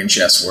how Dragon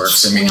Chess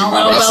works. I mean, you move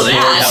up the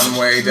board one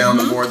way, down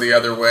the board the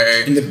other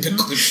way. And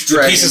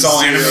the pieces all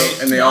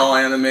animate. And they all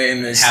animate.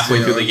 And they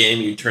halfway through the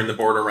game, you turn the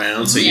board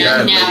around, so you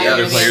have now the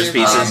other players'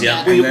 pieces.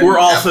 Yeah. We're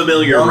all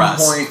familiar, at one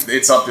Russ. point,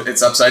 it's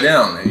upside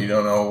down, and you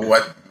don't know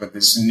what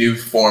this new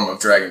form of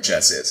Dragon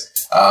Chess is.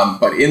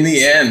 But in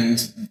the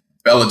end,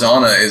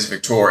 Belladonna is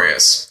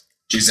victorious.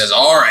 She says,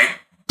 "All right,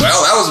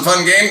 well, that was a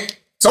fun game.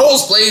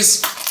 Souls,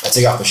 please." I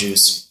take off my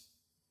shoes.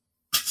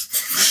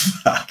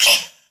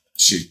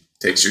 She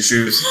takes your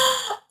shoes.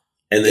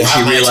 And then Well, she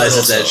I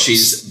realizes told that so.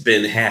 she's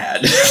been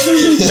had.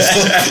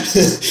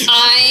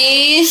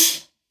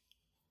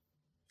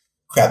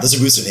 Crap, those are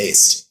boosts of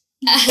haste.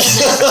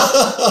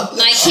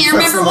 I can't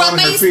remember the what one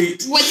in the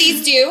feet. what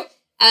these do.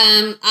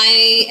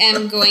 I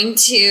am going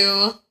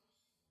to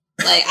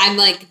I'm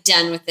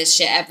done with this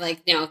shit. I'm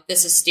like, no,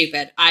 this is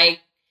stupid. I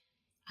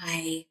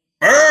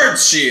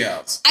Birds, she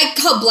yells.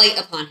 call blight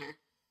upon her.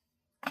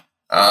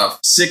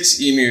 6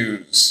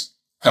 emus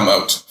come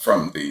out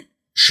from the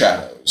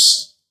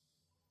shadows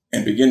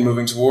and begin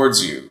moving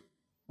towards you.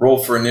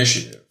 Roll for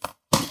initiative.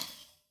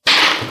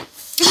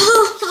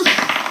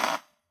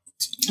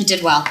 I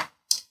did well.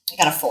 I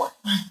got a 4.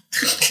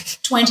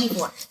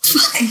 24.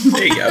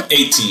 There you go.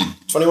 18.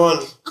 21.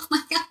 Oh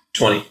my god.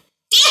 20.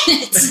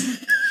 Damn it!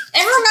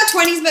 Everyone got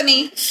 20s but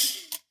me.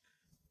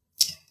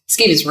 This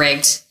game is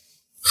rigged.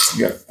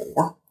 You got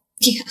 4.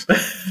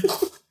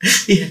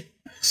 Yeah.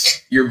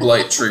 Your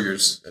blight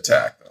triggers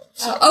attack, though.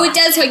 So. Oh, it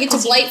does. So I get to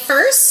blight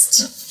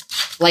first?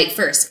 Blight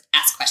first.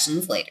 Ask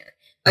questions later.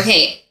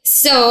 Okay,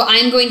 so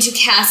I'm going to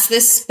cast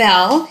this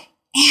spell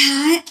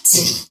at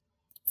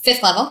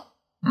 5th level.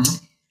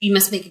 Mm-hmm. You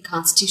must make a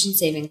Constitution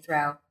saving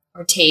throw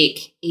or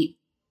take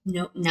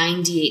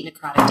 9d8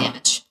 necrotic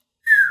damage.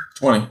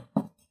 20.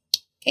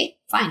 Okay,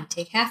 fine.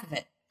 Take half of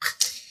it.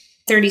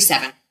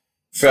 37.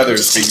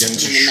 Feathers begin to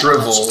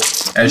shrivel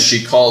as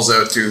she calls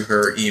out to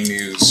her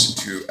emus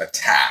to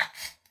attack.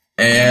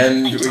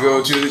 And we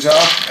go to the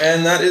top,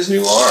 and that is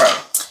New Laura.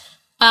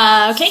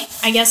 Okay,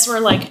 I guess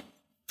we're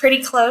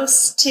pretty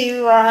close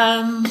to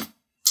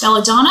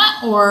Belladonna,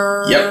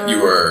 or Yep,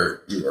 you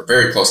are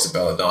very close to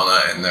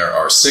Belladonna, and there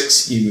are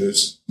 6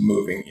 emus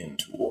moving in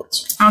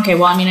towards you. Okay,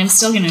 well, I mean, I'm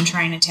still going to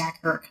try and attack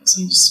her because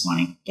I just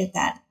want to get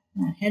that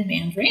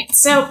headband right.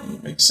 So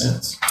Makes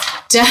sense.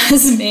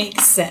 does make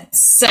sense.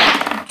 So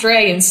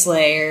Dragon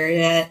Slayer,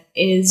 that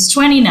is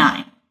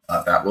 29,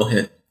 That will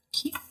hit.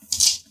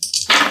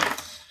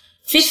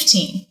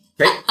 15.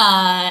 Okay.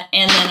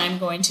 And then I'm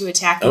going to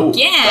attack Oh.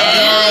 again.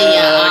 Yeah, you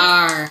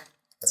are.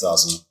 That's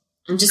awesome.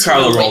 I'm just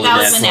Carla gonna rolled That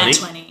a was a nat nat 20.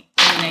 20.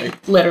 I mean,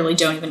 I literally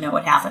don't even know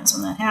what happens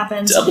when that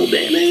happens. Double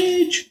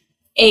damage.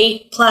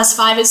 8 plus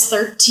 5 is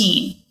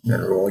 13.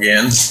 Then roll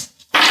again.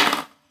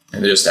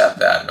 And just add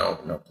that, no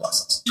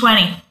pluses.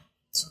 20.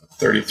 So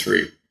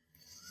 33.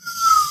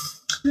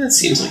 That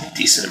seems like a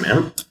decent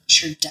amount.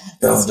 Sure does.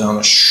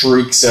 Belladonna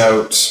shrieks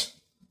out.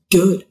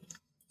 Good.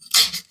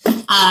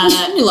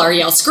 Laura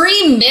yell,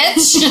 scream,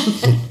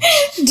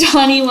 bitch!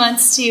 Donnie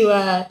wants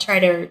to try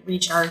to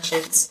recharge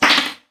his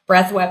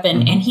breath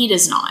weapon, and he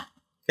does not.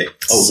 Okay.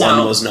 Oh, So-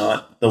 one was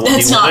not the one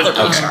That's he not wanted?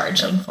 the Okay.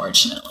 recharge,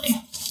 unfortunately.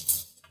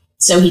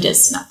 So he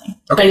does nothing.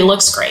 But he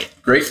looks great.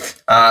 Great.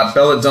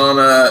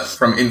 Belladonna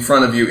from in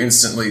front of you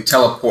instantly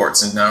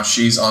teleports, and now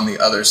she's on the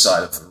other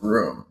side of the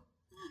room.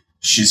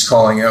 She's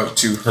calling out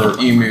to her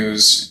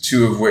emus,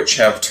 2 of which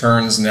have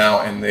turns now,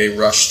 and they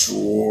rush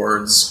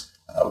towards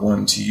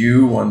one to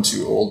you, one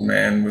to Old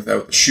Man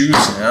without the shoes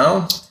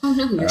now. Oh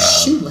no, you're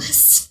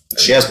shoeless.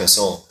 She has my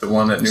soul. The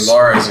one at New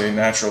Lara is a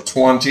natural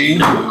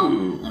 20.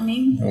 I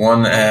mean, The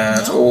one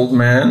at Old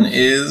Man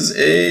is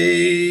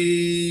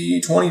a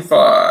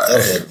 25.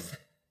 That'll hit.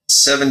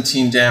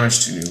 17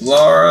 damage to New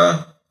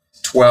Lara,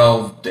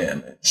 12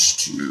 damage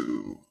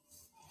to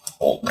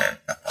Old Man.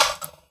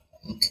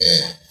 Okay.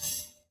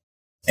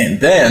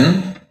 And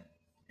then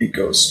it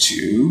goes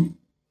to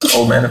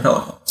Old Man of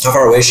Pelican. How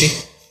far away is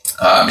she?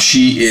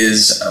 She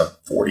is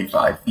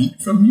 45 feet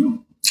from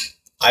you.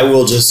 I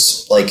will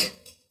just,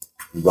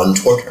 run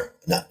toward her.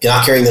 Not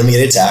carrying them to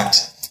get attacked.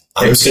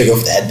 I'm just going to go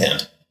for the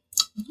headband.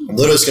 I'm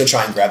literally just going to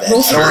try and grab the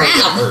headband. I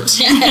don't want to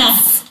get hurt.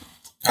 Yes.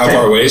 How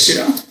far away is she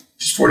now?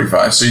 She's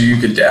 45, so you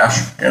could dash.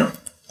 Yeah.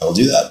 I will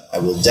do that. I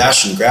will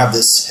dash and grab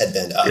this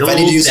headband up. If I It'll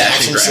need to use an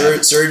dash and action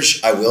grab.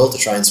 surge, I will to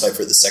try and swipe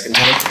for it the second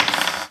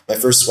time. My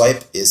first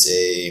swipe is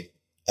I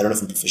don't know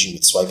if I'm proficient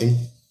with swiping.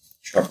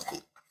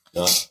 Probably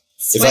not.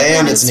 If I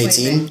am, it's an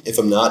 18. If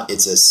I'm not,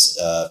 it's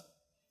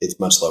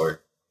much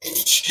lower.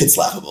 It's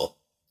laughable.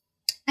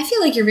 I feel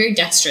like you're very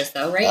dexterous,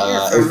 though, right?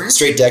 You're a farmer.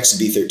 Straight dex would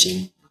be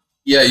 13.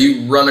 Yeah,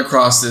 you run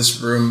across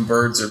this room.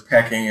 Birds are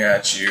pecking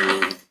at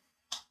you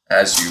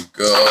as you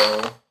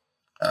go.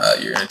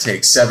 You're going to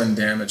take 7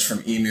 damage from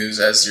emus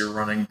as you're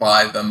running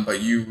by them,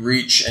 but you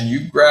reach and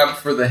you grab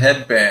for the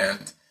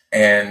headband,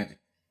 and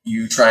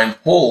you try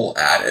and pull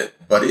at it,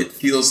 but it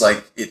feels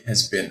like it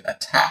has been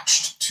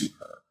attached to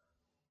her.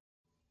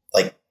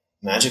 Like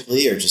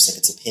magically, or just like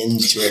it's a pin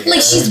to her hair?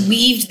 Like she's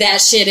weaved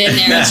that shit in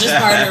there. It's just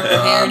part of her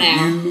hair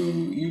now.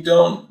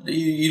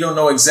 You don't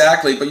know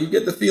exactly, but you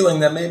get the feeling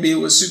that maybe it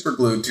was super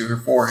glued to her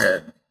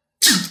forehead.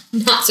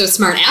 Not so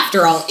smart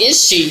after all,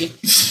 is she?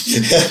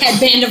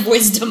 Headband of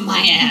wisdom, my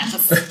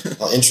ass.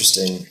 Well,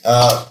 interesting.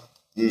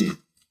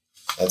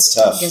 That's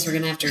tough. I guess we're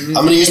gonna have to remove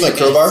I'm gonna use my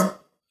crowbar.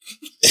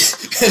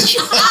 Yes,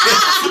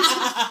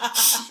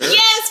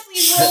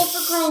 please roll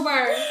for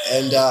crowbar.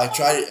 And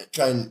try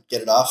and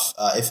get it off.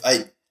 If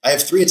I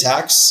have 3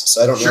 attacks,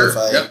 so I don't know if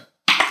I. Yep.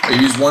 I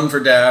use 1 for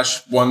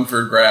dash, 1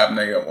 for grab, and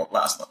I got one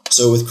last one.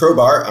 So with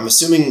crowbar, I'm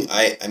assuming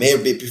I may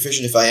be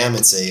proficient. If I am,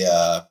 it's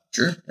a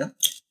sure. Yeah.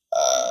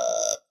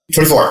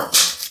 24.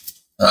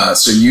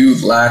 So you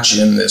latch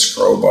in this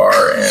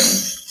crowbar, and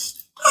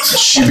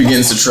she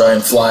begins to try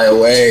and fly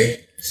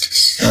away.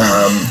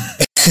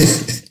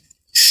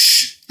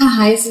 How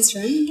high is this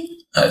room again?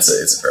 I'd say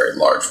it's a very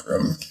large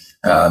room.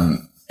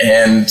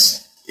 And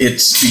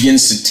it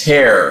begins to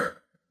tear.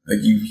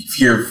 Like you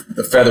hear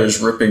the feathers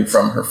ripping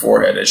from her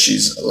forehead as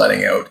she's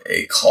letting out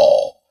a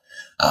call.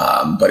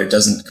 But it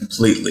doesn't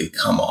completely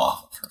come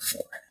off of her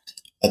forehead.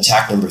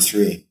 Attack number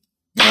 3.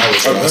 I'll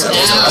use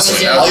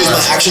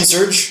my action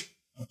surge.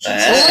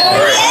 Action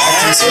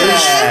surge. So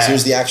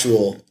here's the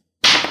actual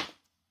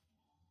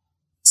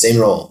same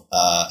roll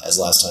as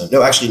last time.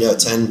 No, actually, no.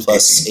 10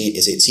 plus 8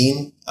 is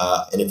 18.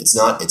 And if it's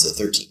not, it's a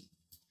 13.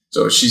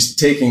 So she's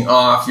taking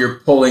off. You're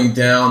pulling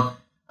down.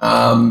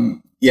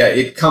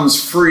 It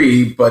comes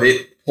free, but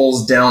it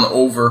pulls down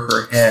over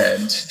her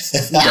head,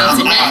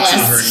 down onto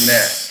her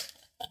neck.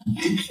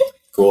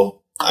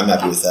 Cool. I'm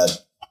happy with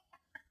that.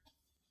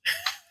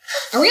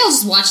 Are we all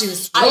just watching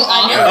this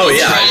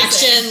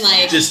interaction?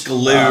 Like just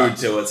glued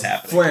to what's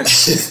happening.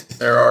 Flint,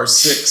 there are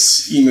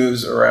 6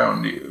 emus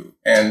around you,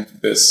 and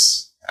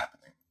this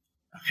happening.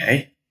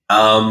 Okay.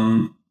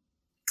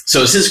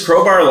 So is his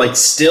crowbar like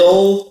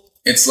still?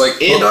 It's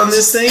like in on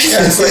this thing.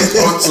 Yeah, it's like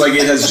hooked, like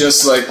it has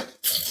just like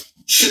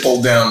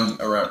pulled down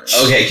around her.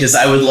 Okay, because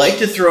I would like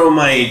to throw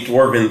my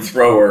dwarven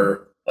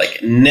thrower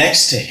like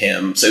next to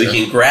him so he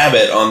can grab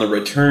it on the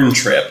return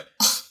trip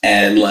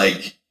and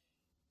like.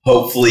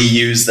 Hopefully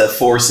use the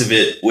force of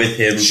it with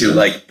him to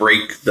like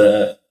break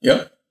the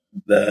the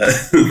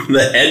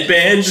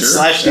headband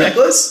 /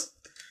 necklace.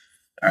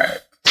 All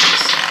right.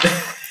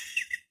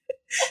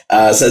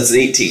 So it's an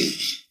 18.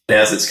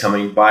 As it's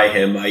coming by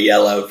him, I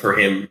yell out for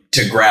him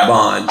to grab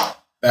on.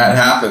 That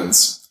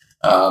happens.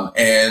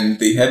 And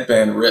the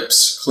headband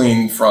rips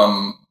clean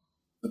from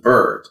the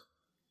bird.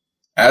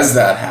 As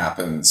that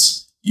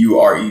happens, you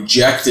are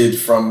ejected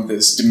from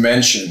this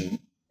dimension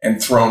and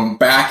thrown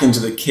back into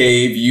the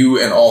cave. You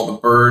and all the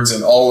birds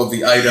and all of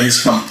the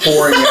items come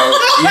pouring out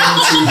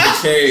into the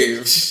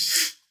cave.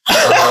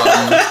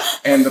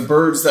 And the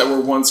birds that were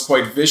once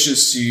quite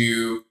vicious to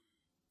you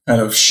kind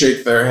of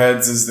shake their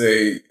heads as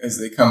they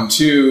come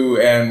to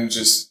and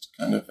just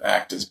kind of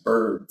act as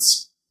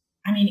birds.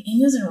 I mean,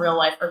 emus in real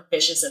life are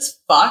vicious as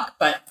fuck,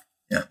 but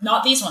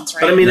not these ones,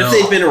 right? But I mean, if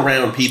they've been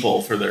around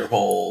people for their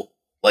whole,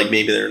 like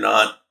maybe they're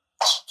not.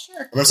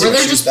 Sure. Or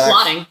they're just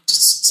plotting.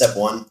 Step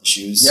 1, the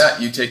shoes. Yeah,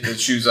 you take the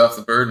shoes off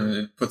the bird and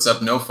it puts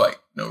up no fight,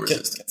 no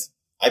resistance.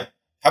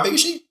 How big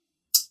is she?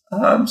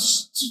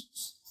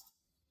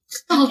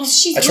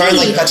 She's I try and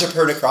like patch up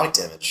her necrotic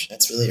damage.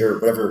 That's really, or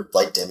whatever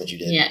light damage you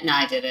did. Yeah, no,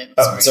 I didn't.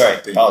 Oh, sorry.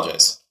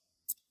 Apologize.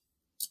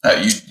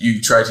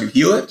 You try to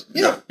heal it?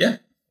 Yeah. I'm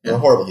a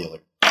horrible healer.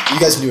 You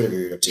guys can do whatever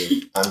you're up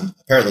to. I'm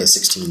apparently a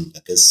 16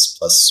 at this,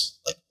 plus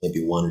like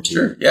maybe 1 or 2.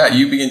 Sure. Yeah,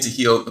 you begin to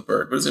heal the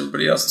bird. What does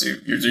everybody else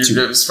do?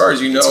 You're, as far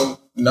as you know,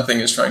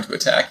 nothing is trying to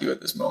attack you at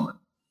this moment.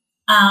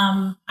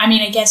 I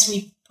mean, I guess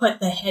we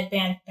put the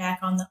headband back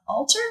on the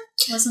altar.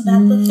 Wasn't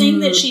that the thing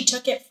that she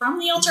took it from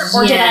the altar?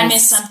 Or did I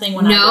miss something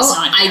when I was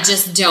not here? I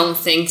just don't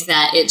think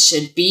that it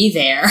should be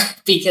there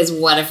because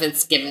what if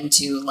it's given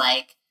to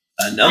like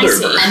another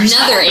bird?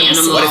 Another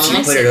animal. What if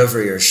you put it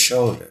over your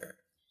shoulder?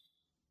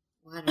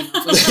 I don't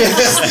know if we should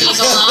sneak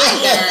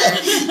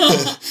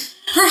either.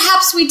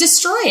 Perhaps we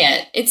destroy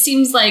it. It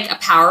seems like a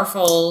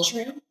powerful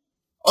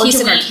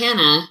piece of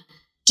arcana.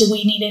 Do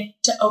we need it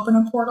to open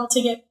a portal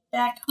to get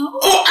back home?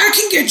 Oh, I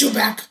can get you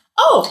back.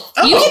 Oh,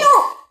 you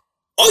can.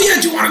 Oh yeah,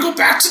 do you want to go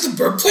back to the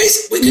bird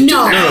place? We can do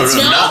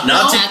that.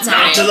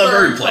 Not to the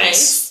bird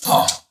place.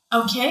 Oh,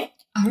 okay.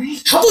 All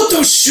right. How about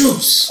those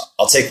shoes?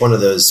 I'll take one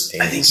of those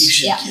paintings. I think you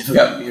should give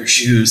him your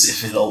shoes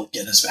if it'll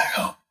get us back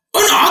home.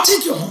 Oh no, I'll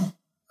take you home.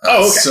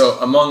 Okay. So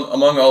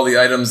among all the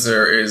items,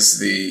 there is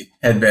the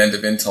headband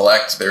of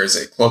intellect. There is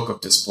a cloak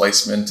of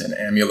displacement, an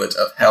amulet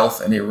of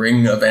health, and a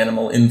ring of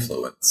animal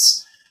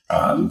influence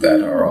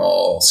that are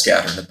all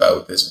scattered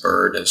about this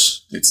bird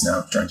as it's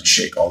now trying to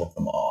shake all of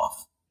them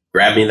off.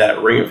 Grab me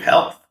that ring of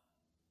health.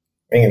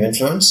 Ring of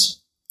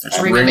influence? There's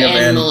a ring of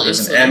animal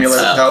influence. There's an amulet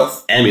of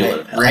health. Amulet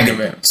of health. I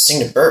could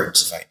sing to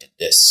birds if I did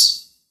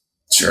this.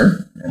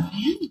 Sure. Yeah.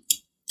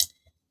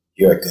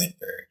 You're a good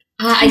bird.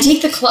 I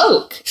take the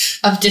cloak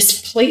of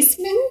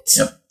displacement.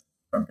 Yep.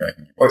 Okay.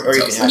 Or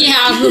you can have it.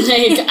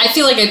 Yeah, like I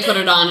feel like I put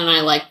it on and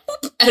I like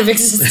out of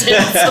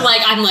existence.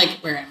 I'm like,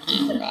 where am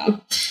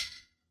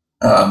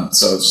I?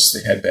 So it's just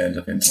the headband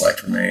of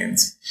intellect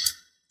remains.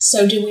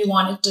 So do we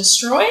want to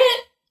destroy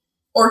it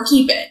or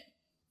keep it?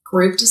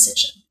 Group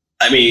decision.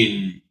 I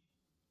mean,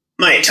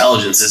 my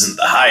intelligence isn't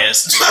the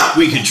highest.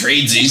 We could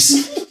trade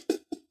these.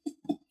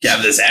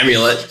 Have this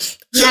amulet.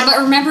 Yeah, but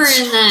remember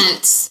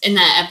in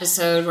that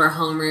episode where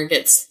Homer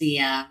gets the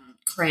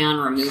crayon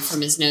removed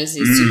from his nose,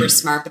 he's super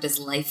smart, but his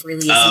life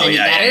really isn't any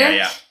better.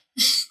 Yeah.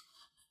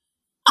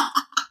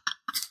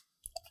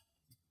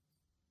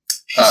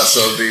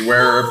 So the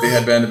wearer of the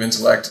headband of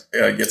intellect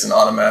gets an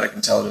automatic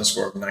intelligence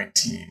score of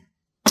 19.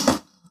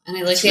 And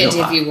I like the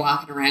idea of you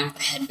walking around with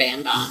a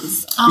headband on.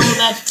 So. Oh,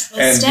 that's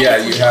and yeah,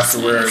 you have to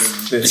wear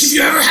this. If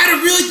you ever had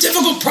a really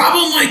difficult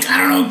problem, like, I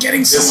don't know,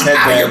 getting This someone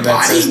out of your headband that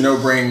body, says no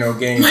brain, no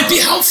game. might be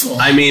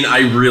helpful. I mean, I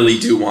really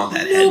do want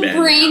that No headband.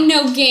 brain,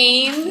 no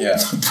game. Yeah.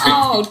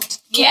 Oh,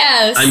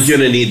 yes. I'm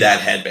gonna need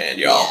that headband,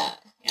 y'all.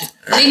 Yeah.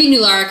 Maybe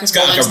Nulara could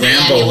got pull like into a the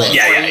Rambo amulet look. for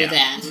Yeah. you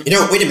then. You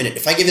know, wait a minute.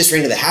 If I give this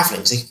ring to the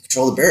halflings, they can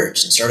control the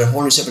birds and start a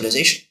whole new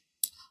civilization.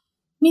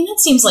 I mean,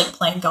 that seems like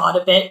playing God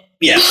a bit.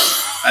 Yeah.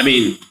 I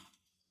mean,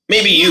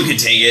 maybe you could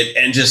take it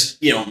and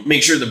just,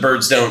 make sure the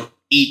birds don't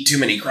eat too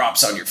many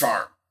crops on your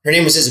farm. Her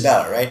name was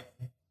Isabella, right?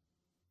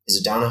 Is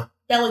it Donna?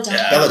 Belladonna.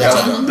 Yeah,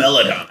 Belladonna.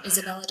 Belladonna.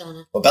 Isabella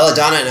Donna. Well,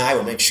 Belladonna and I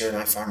will make sure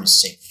my farm is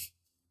safe.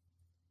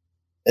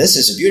 And this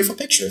is a beautiful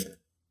picture of her.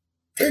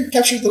 Very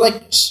captured the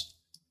likeness.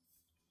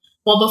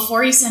 Well,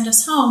 before you send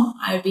us home,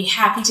 I would be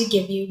happy to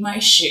give you my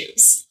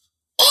shoes.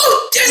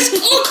 Oh, that's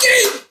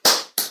okay.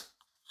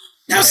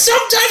 Now,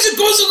 sometimes it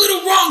goes a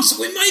little wrong, so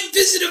we might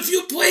visit a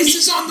few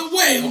places on the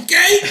way,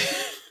 okay?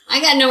 I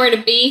got nowhere to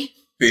be.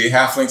 The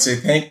halflings say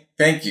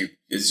thank you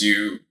as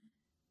you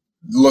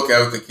look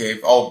out the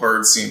cave. All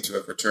birds seem to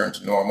have returned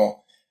to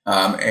normal,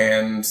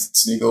 and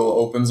Sneagle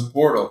opens a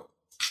portal.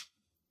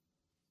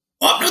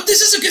 Oh, no,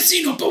 this is a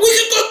casino, but we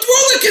can go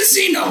through the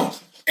casino,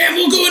 and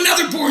we'll go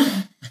another portal.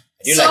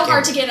 It's so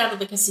hard to get out of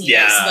the casinos,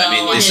 Yeah, though. I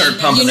mean, they start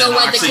pumping You know that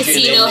what the oxygen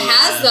casino in the,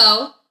 has,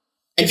 though?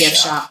 A gift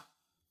shop.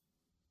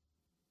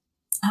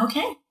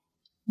 Okay.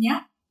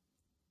 Yeah.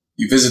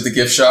 You visit the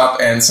gift shop,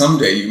 and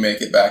someday you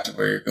make it back to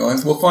where you're going.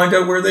 We'll find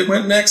out where they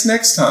went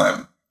next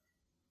time.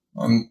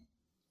 On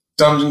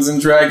Dungeons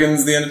and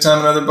Dragons, The End of Time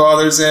and Other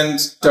Bothers, and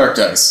Dark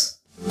Dice.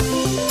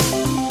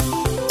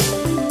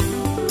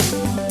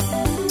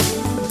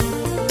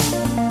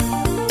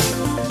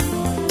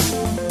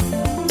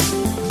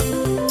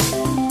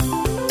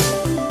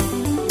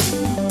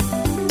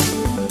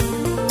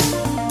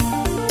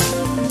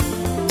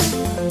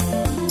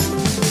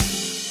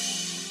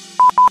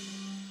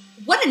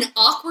 What an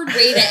awkward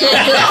way to end it.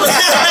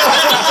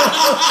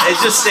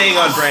 It's just staying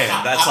on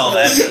brand. That's all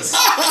that is.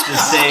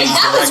 Just staying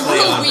That was directly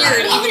real on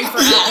weird, brand. even for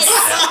us.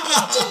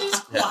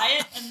 Just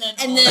quiet and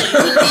And then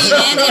lean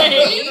in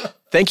and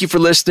Thank you for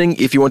listening.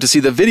 If you want to see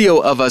the video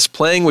of us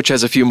playing, which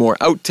has a few more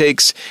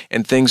outtakes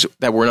and things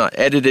that were not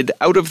edited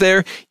out of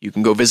there, you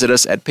can go visit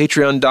us at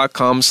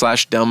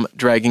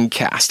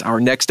patreon.com/dumbdragoncast. Our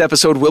next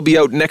episode will be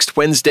out next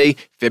Wednesday,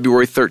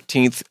 February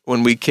 13th,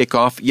 when we kick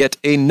off yet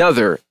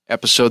another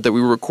episode that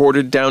we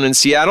recorded down in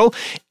Seattle.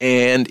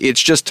 And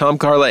it's just Tom,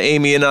 Carla,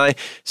 Amy, and I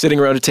sitting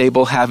around a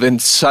table having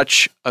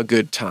such a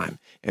good time.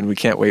 And we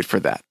can't wait for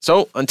that.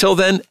 So until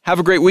then, have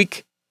a great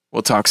week.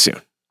 We'll talk soon.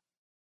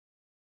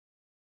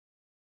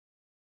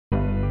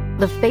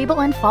 The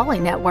Fable and Folly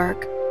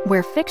Network,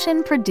 where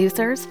fiction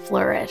producers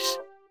flourish.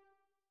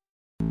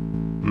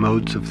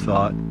 Modes of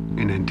Thought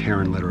in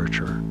Antaran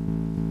Literature.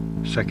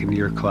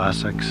 Second-year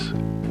classics,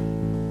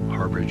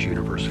 Harvard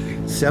University.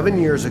 7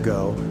 years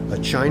ago, a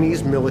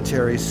Chinese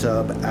military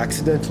sub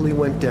accidentally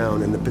went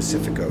down in the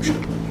Pacific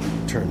Ocean.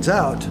 Turns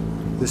out,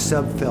 the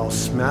sub fell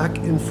smack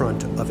in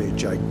front of a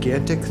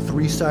gigantic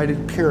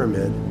three-sided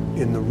pyramid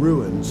in the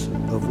ruins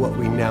of what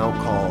we now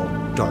call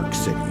Dark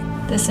City.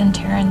 This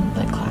Antaran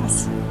Lit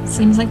class.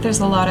 Seems like there's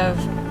a lot of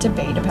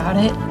debate about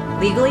it.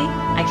 Legally,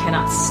 I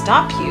cannot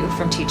stop you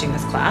from teaching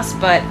this class,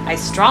 but I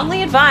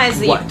strongly advise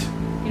that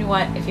you know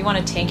what, if you want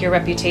to tank your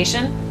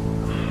reputation,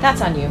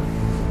 that's on you.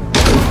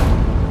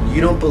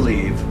 You don't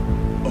believe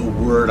a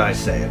word I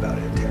say about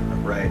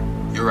Antera, right?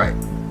 You're right.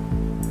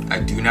 I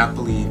do not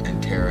believe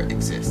Antera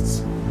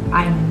exists.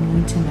 I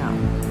need to know.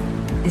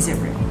 Is it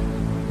real?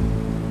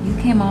 You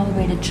came all the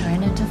way to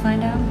China to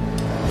find out?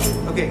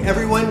 Okay,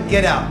 everyone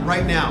get out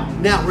right now.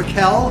 Now,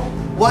 Raquel,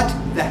 what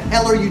the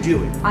hell are you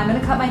doing? I'm gonna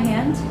cut my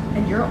hand,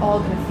 and you're all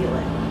gonna feel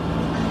it.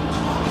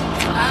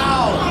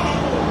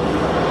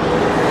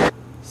 Ow!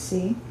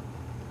 See?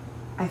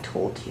 I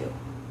told you.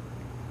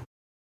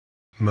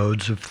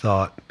 Modes of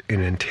Thought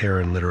in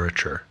Antaran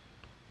Literature.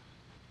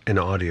 An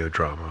audio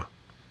drama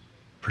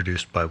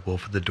produced by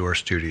Wolf of the Door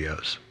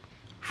Studios.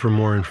 For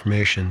more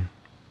information,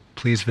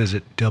 please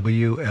visit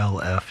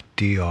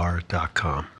WLFDR.com.